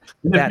right, so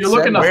if you're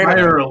looking to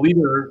hire a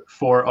leader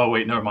for,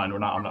 never mind.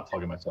 I'm not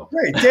plugging myself.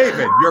 Hey,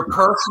 David, your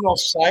personal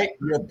site,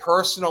 your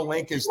personal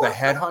link is the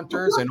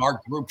Headhunters, and our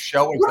group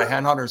show is the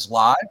Headhunters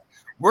Live.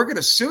 We're going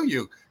to sue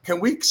you. Can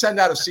we send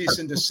out a cease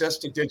and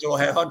desist to Digital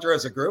Headhunter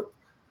as a group?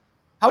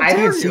 How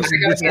dare you?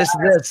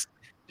 This.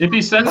 If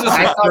he sends us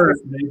a shirt,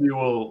 maybe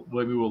we'll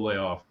lay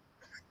off.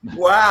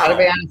 Wow. I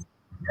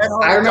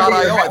remember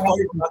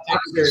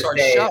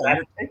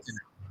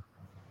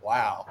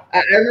Wow.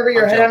 I remember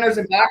your Headhunters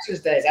and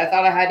Boxers days. I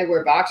thought I had to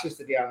wear boxers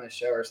to be on this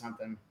show or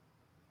something.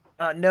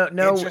 No,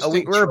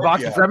 we're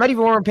boxers. I'm not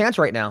even wearing pants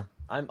right now.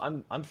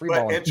 I'm free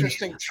balling. But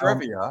interesting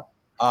trivia.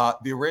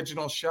 The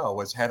original show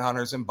was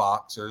Headhunters and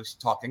Boxers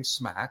talking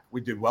smack.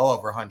 We did well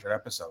over 100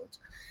 episodes.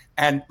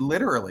 And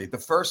literally the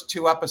first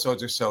 2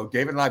 episodes or so,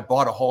 David and I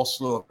bought a whole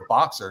slew of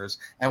boxers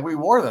and we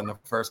wore them the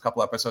first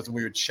couple episodes and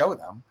we would show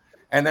them.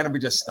 And then we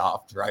just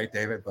stopped, right,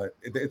 David? But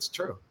it's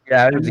true.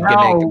 Yeah, it And was a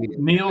now gimmick.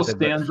 Neil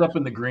stands up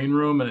in the green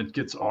room and it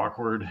gets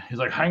awkward. He's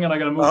like, hang on, I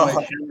got to move my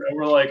camera. And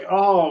we're like,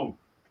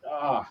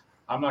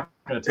 I'm not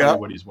going to tell you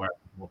what he's wearing.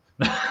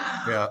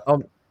 Yeah.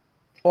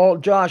 Well,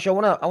 Josh, I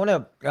want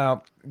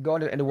to go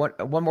into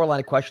one more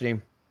line of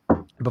questioning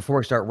before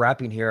we start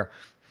wrapping here.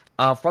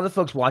 For other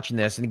folks watching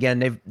this, and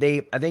again,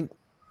 I think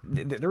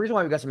the reason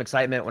why we got some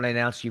excitement when I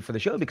announced you for the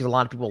show because a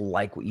lot of people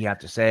like what you have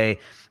to say.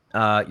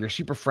 You're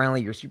super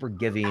friendly, you're super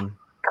giving,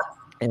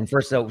 and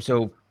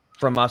so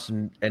from us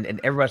and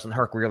everybody else in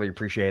HERC, we really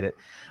appreciate it.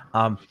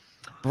 For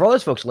all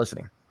those folks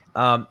listening,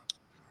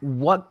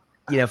 what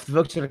if the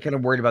folks that are kind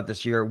of worried about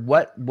this year,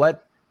 what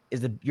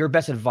is your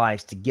best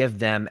advice to give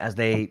them as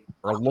they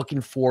are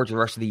looking forward to the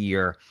rest of the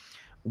year?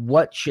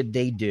 What should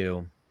they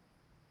do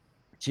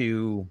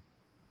to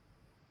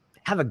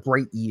have a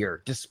great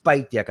year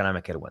despite the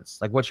economic headwinds?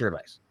 Like, what's your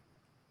advice?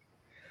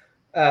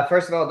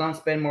 First of all, don't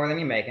spend more than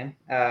you're making.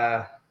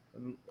 I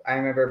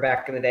remember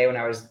back in the day when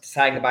I was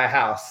deciding to buy a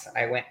house,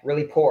 I went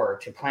really poor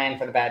to plan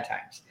for the bad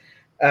times.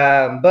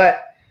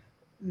 But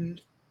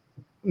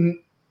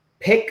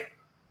pick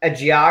a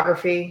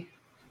geography,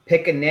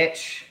 pick a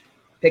niche,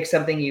 pick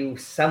something you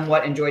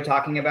somewhat enjoy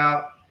talking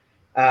about.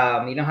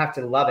 You don't have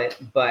to love it,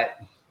 but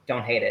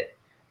don't hate it.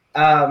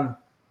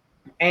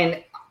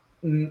 And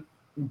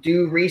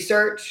do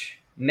research,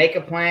 make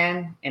a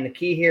plan, and the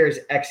key here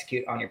is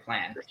execute on your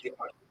plan.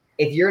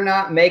 If you're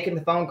not making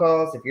the phone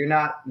calls, if you're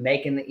not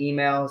making the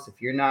emails,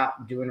 if you're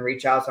not doing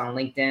reach outs on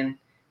LinkedIn,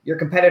 your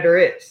competitor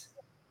is,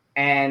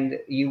 and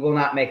you will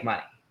not make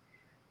money.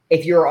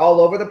 If you're all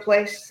over the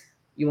place,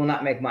 you will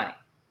not make money.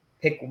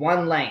 Pick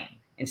one lane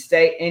and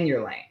stay in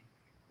your lane.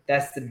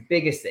 That's the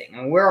biggest thing.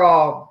 And we're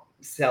all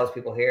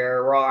salespeople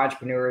here. We're all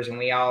entrepreneurs, and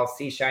we all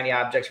see shiny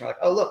objects. And we're like,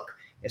 oh, look,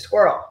 a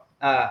squirrel,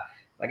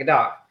 like a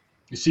dog.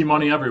 You see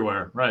money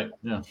everywhere, right?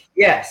 Yeah.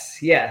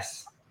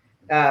 Yes.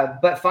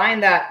 But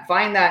find that,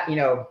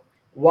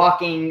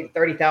 walking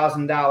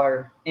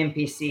 $30,000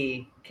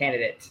 NPC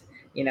candidate,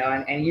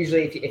 and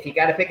usually if you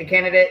got to pick a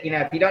candidate,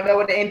 if you don't know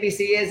what the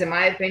NPC is, in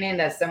my opinion,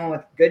 that's someone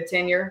with good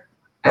tenure,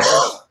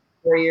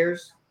 4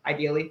 years,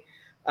 ideally,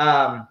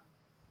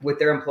 with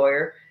their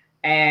employer,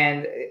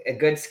 and a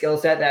good skill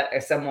set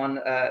that someone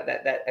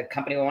that a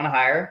company will want to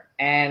hire,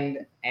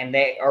 and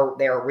they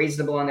are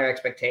reasonable in their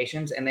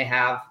expectations, and they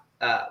have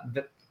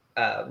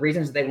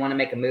reasons they want to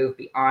make a move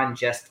beyond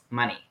just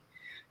money.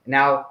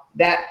 Now,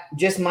 that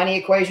just money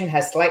equation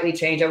has slightly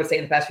changed, I would say,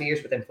 in the past few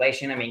years with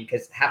inflation. I mean,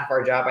 because half of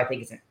our job, I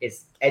think,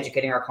 is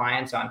educating our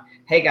clients on,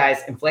 hey,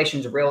 guys,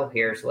 inflation's real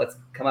here, so let's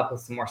come up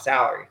with some more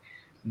salary.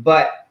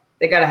 But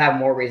they got to have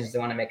more reasons to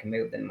want to make a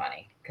move than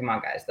money. Come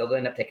on, guys. They'll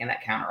end up taking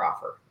that counter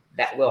offer.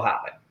 That will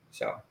happen.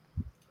 So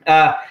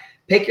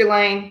pick your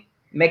lane,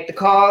 make the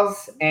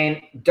calls,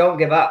 and don't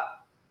give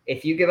up.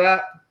 If you give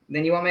up,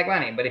 then you won't make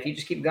money. But if you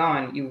just keep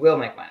going, you will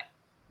make money.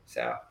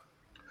 So...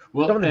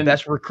 Well, some of the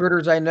best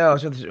recruiters I know,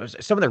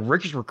 some of the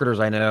richest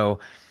recruiters I know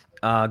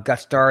got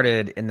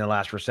started in the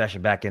last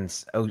recession back in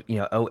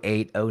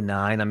 08,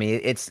 09. I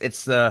mean, it's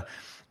the,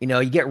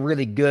 you get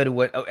really good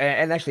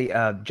and actually,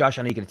 Josh,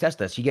 I know you can attest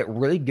this. You get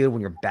really good when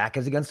your back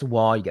is against the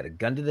wall, you got a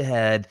gun to the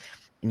head,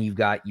 and you've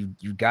got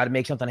to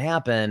make something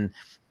happen.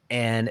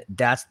 And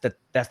that's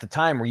the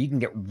time where you can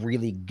get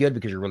really good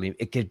because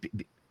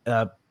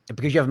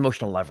because you have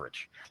emotional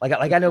leverage. Like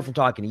I know from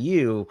talking to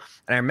you,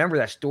 and I remember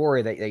that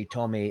story that you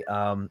told me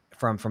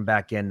from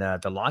back in the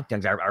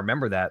lockdowns. I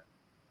remember that.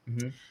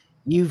 Mm-hmm.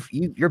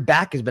 Your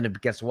back has been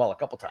against the wall a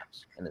couple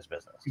times in this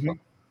business.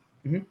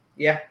 Mm-hmm. Mm-hmm.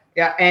 Yeah.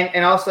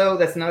 And also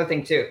that's another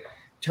thing too.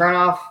 Turn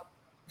off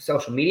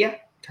social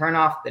media. Turn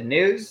off the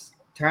news.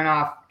 Turn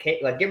off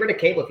get rid of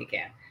cable if you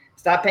can.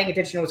 Stop paying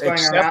attention to what's going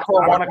on. Except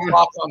for 1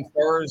 o'clock on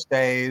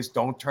Thursdays.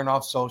 Don't turn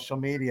off social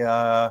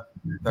media.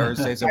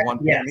 Thursdays at 1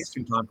 p.m.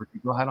 Eastern time.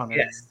 Go ahead on it.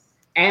 Yes.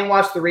 And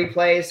watch the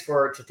replays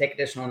to take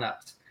additional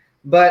notes.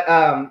 But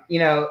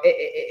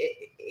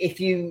if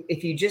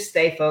you just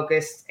stay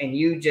focused and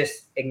you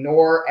just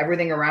ignore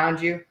everything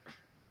around you,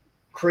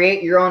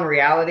 create your own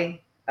reality.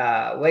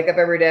 Wake up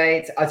every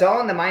day. It's all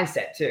in the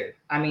mindset too.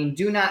 I mean,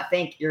 do not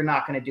think you're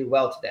not going to do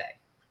well today.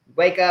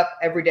 Wake up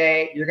every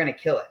day. You're going to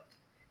kill it.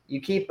 You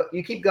keep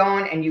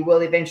going, and you will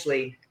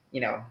eventually,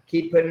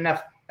 keep putting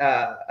enough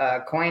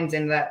coins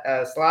in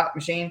that slot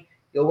machine.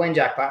 You'll win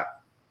jackpot.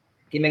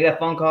 Keep making enough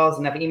phone calls,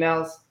 enough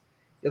emails,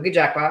 you'll get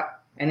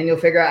jackpot, and then you'll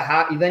figure out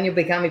how. Then you'll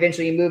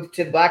eventually you move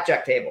to the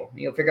blackjack table.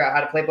 You'll figure out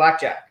how to play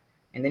blackjack,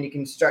 and then you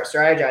can start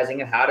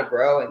strategizing of how to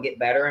grow and get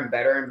better and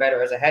better and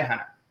better as a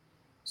headhunter.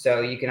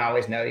 So you can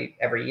always know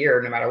every year,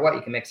 no matter what,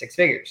 you can make 6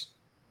 figures,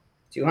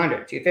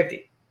 200,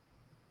 250.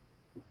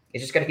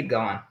 It's just got to keep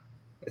going.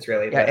 It's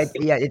really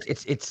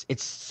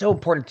it's so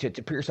important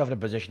to put yourself in a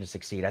position to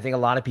succeed. I think a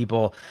lot of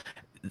people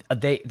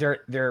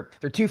they're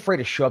too afraid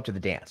to show up to the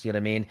dance. You know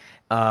what I mean?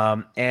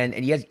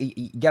 And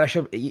you gotta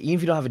show up, even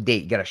if you don't have a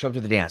date, you gotta show up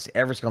to the dance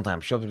every single time.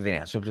 Show up to the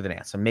dance,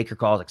 and make your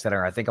calls,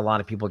 etc. I think a lot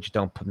of people just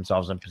don't put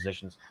themselves in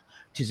positions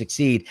to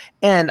succeed.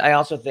 And I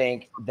also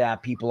think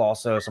that people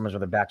sometimes when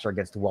their backs are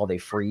against the wall, they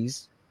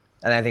freeze.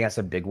 And I think that's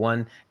a big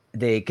one.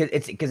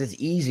 because it's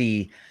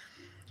easy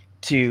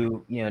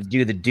to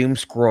do the doom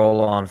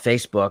scroll on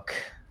Facebook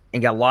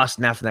and get lost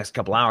in that for the next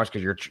couple hours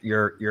because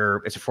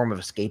you're it's a form of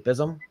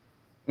escapism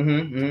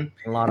in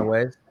a lot of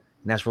ways,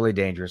 and that's really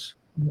dangerous.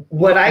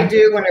 What I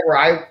do whenever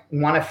I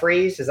want to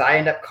freeze is I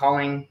end up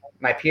calling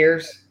my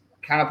peers,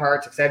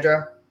 counterparts,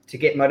 etc., to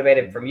get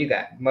motivation from you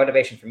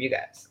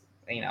guys.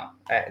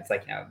 It's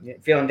like,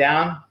 feeling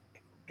down,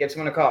 give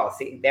someone a call.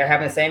 See, they're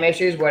having the same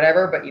issues,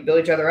 whatever, but you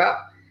build each other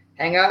up,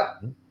 hang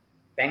up,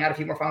 bang out a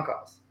few more phone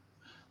calls.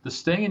 The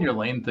staying in your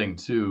lane thing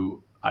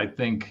too, I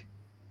think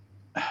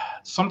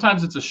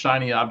sometimes it's a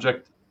shiny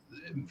object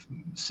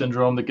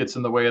syndrome that gets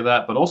in the way of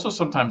that, but also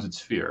sometimes it's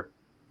fear,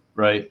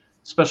 right?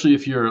 Especially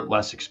if you're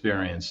less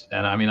experienced.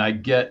 And I mean, I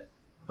get,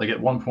 like, at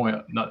one point,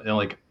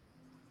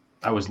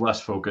 I was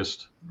less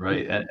focused,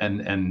 right?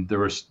 And there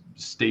were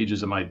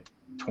stages in my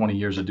 20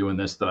 years of doing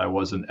this that I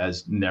wasn't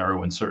as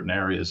narrow in certain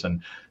areas.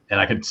 And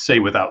I can say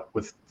with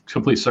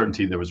complete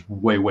certainty, there was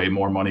way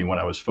more money when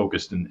I was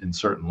focused in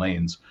certain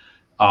lanes.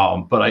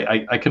 But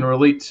I can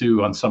relate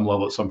to, on some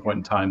level, at some point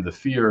in time, the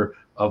fear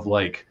of,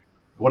 like,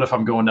 what if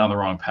I'm going down the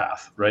wrong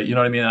path, right? You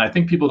know what I mean? And I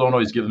think people don't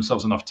always give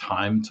themselves enough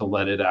time to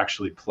let it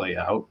actually play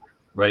out.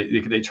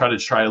 Right? They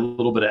try a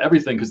little bit of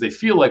everything because they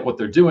feel like what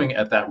they're doing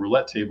at that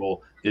roulette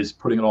table is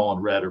putting it all on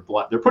red or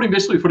black. They're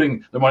basically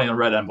putting their money on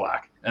red and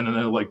black, and then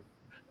they're like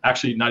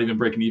actually not even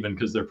breaking even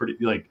because they're pretty,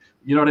 like,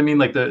 you know what I mean?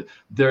 Like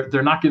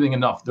they're not giving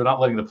enough. They're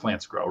not letting the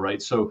plants grow,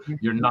 right? So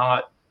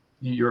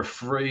you're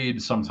afraid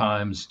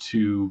sometimes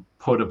to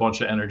put a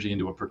bunch of energy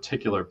into a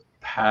particular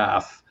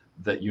path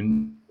that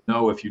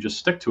if you just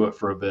stick to it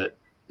for a bit,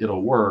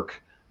 it'll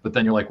work. But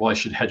then you're like, well, I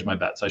should hedge my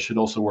bets. I should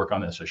also work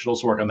on this. I should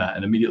also work on that.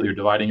 And immediately you're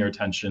dividing your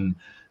attention.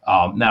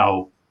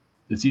 Now,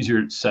 it's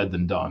easier said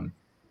than done,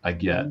 I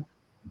get.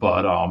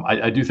 But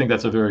I do think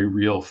that's a very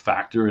real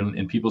factor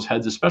in people's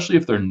heads, especially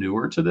if they're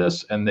newer to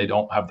this and they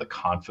don't have the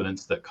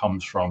confidence that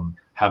comes from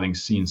having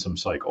seen some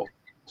cycles.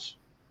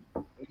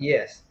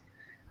 Yes,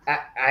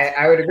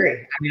 I would agree.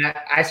 I mean,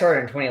 I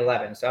started in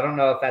 2011, so I don't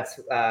know if that's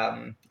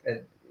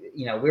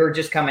we were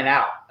just coming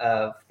out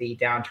of the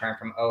downturn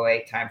from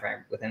 2008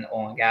 timeframe within the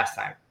oil and gas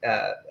side.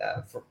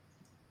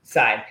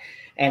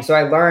 And so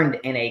I learned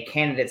in a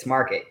candidate's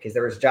market, because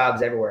there was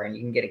jobs everywhere and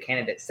you can get a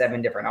candidate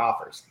 7 different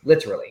offers,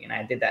 literally. And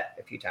I did that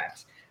a few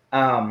times.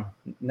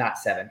 Not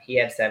 7. He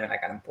had 7. I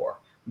got him 4.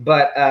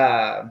 But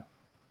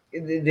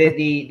if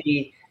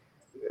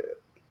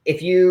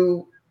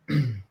you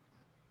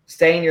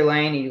stay in your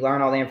lane and you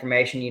learn all the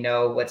information, you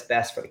know what's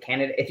best for the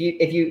candidate.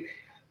 If you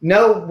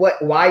know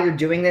why you're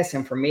doing this,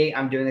 and for me,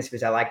 I'm doing this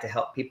because I like to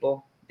help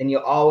people, then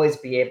you'll always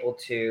be able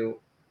to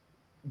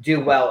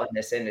do well in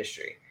this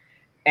industry.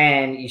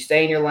 And you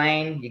stay in your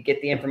lane, you get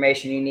the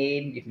information you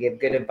need, you can give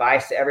good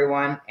advice to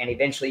everyone, and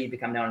eventually you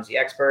become known as the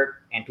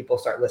expert and people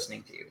start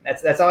listening to you.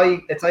 That's all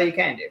you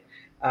can do.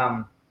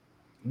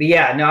 But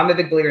yeah, no, I'm a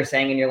big believer in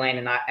staying in your lane,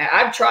 and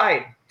I've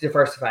tried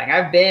diversifying.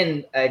 I've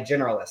been a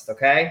generalist.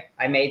 Okay,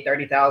 I made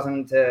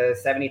 $30,000 to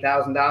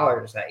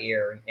 $70,000 that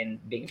year in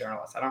being a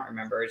journalist. I don't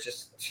remember. It's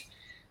just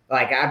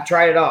like I've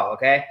tried it all.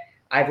 Okay,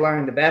 I've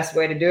learned the best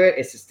way to do it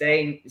is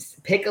to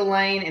pick a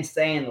lane and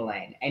stay in the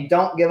lane, and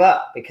don't give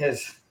up,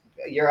 because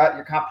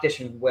your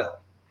competition will.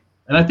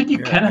 And I think you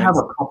can have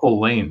a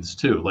couple lanes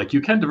too. Like, you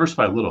can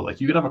diversify a little.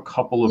 Like, you could have a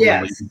couple of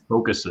related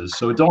focuses,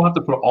 so don't have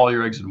to put all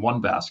your eggs in one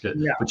basket.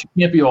 Yeah. But you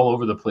can't be all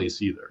over the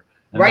place either.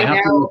 And right they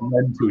have now, to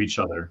blend to each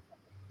other.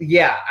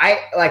 Yeah,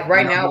 I like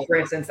right now, for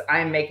instance,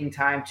 I'm making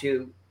time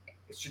to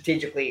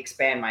strategically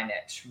expand my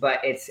niche,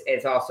 but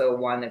it's also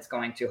one that's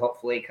going to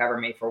hopefully cover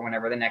me for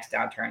whenever the next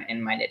downturn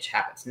in my niche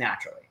happens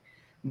naturally.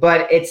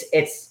 But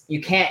it's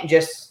you can't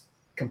just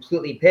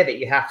completely pivot.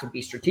 You have to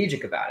be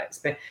strategic about it.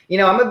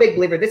 I'm a big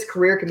believer this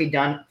career can be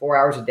done 4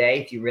 hours a day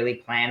if you really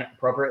plan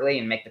appropriately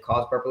and make the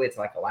calls appropriately. It's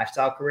like a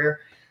lifestyle career.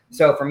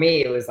 So for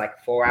me, it was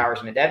like 4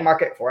 hours in a dead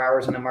market, 4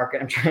 hours in a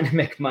market I'm trying to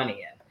make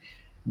money in.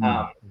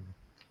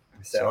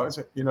 So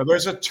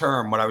there's a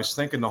term, what I was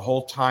thinking the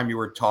whole time you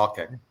were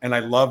talking, and I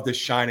love the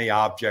shiny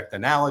object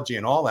analogy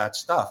and all that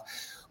stuff,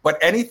 but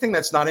anything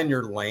that's not in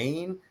your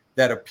lane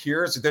that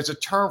appears, there's a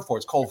term for it.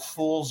 It's called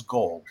fool's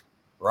gold,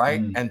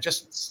 right? And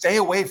just stay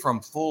away from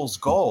fool's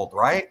gold,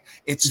 right?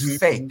 It's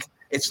fake.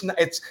 It's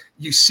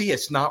you see,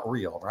 it's not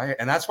real, right?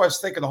 And that's what I was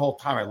thinking the whole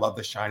time. I love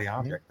the shiny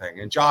object thing.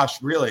 And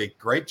Josh, really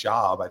great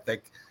job. I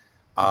think,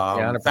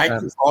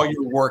 thank you for all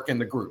your work in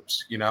the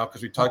groups,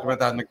 because we talked about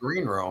that in the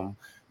green room.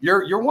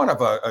 You're one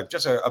of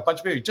just a bunch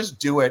of people. You just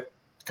do it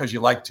because you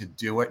like to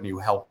do it and you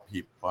help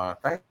people.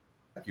 Thank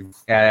you.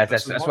 Yeah,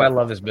 that's why I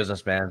love this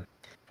business, man.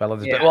 I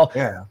love this. Yeah. Well,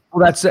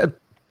 that's it.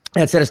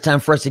 That's it. It's time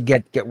for us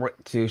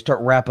to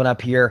start wrapping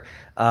up here.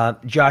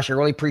 Josh, I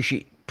really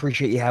appreciate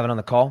you having you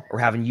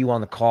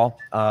on the call.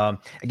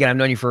 Again, I've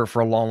known you for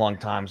a long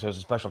time, so it's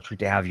a special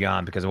treat to have you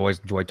on because I always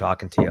enjoy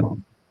talking to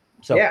you.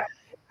 So yeah,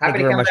 thank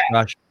you very much,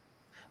 Josh.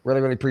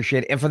 Really, really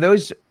appreciate it. And for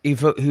those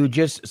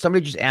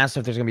somebody just asked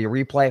if there's going to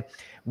be a replay.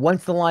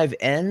 Once the live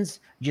ends,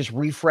 just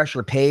refresh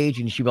your page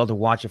and you should be able to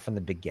watch it from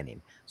the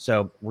beginning.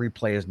 So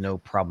replay is no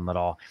problem at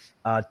all.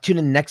 Tune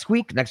in next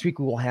week. Next week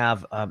we will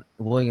have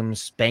William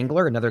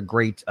Spangler, another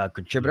great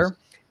contributor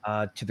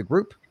to the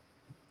group.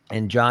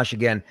 And Josh,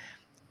 again,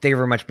 thank you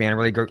very much, man.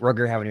 Really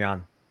great having you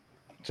on.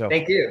 So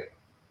thank you.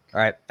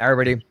 All right,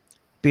 everybody.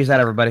 Peace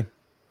out, everybody.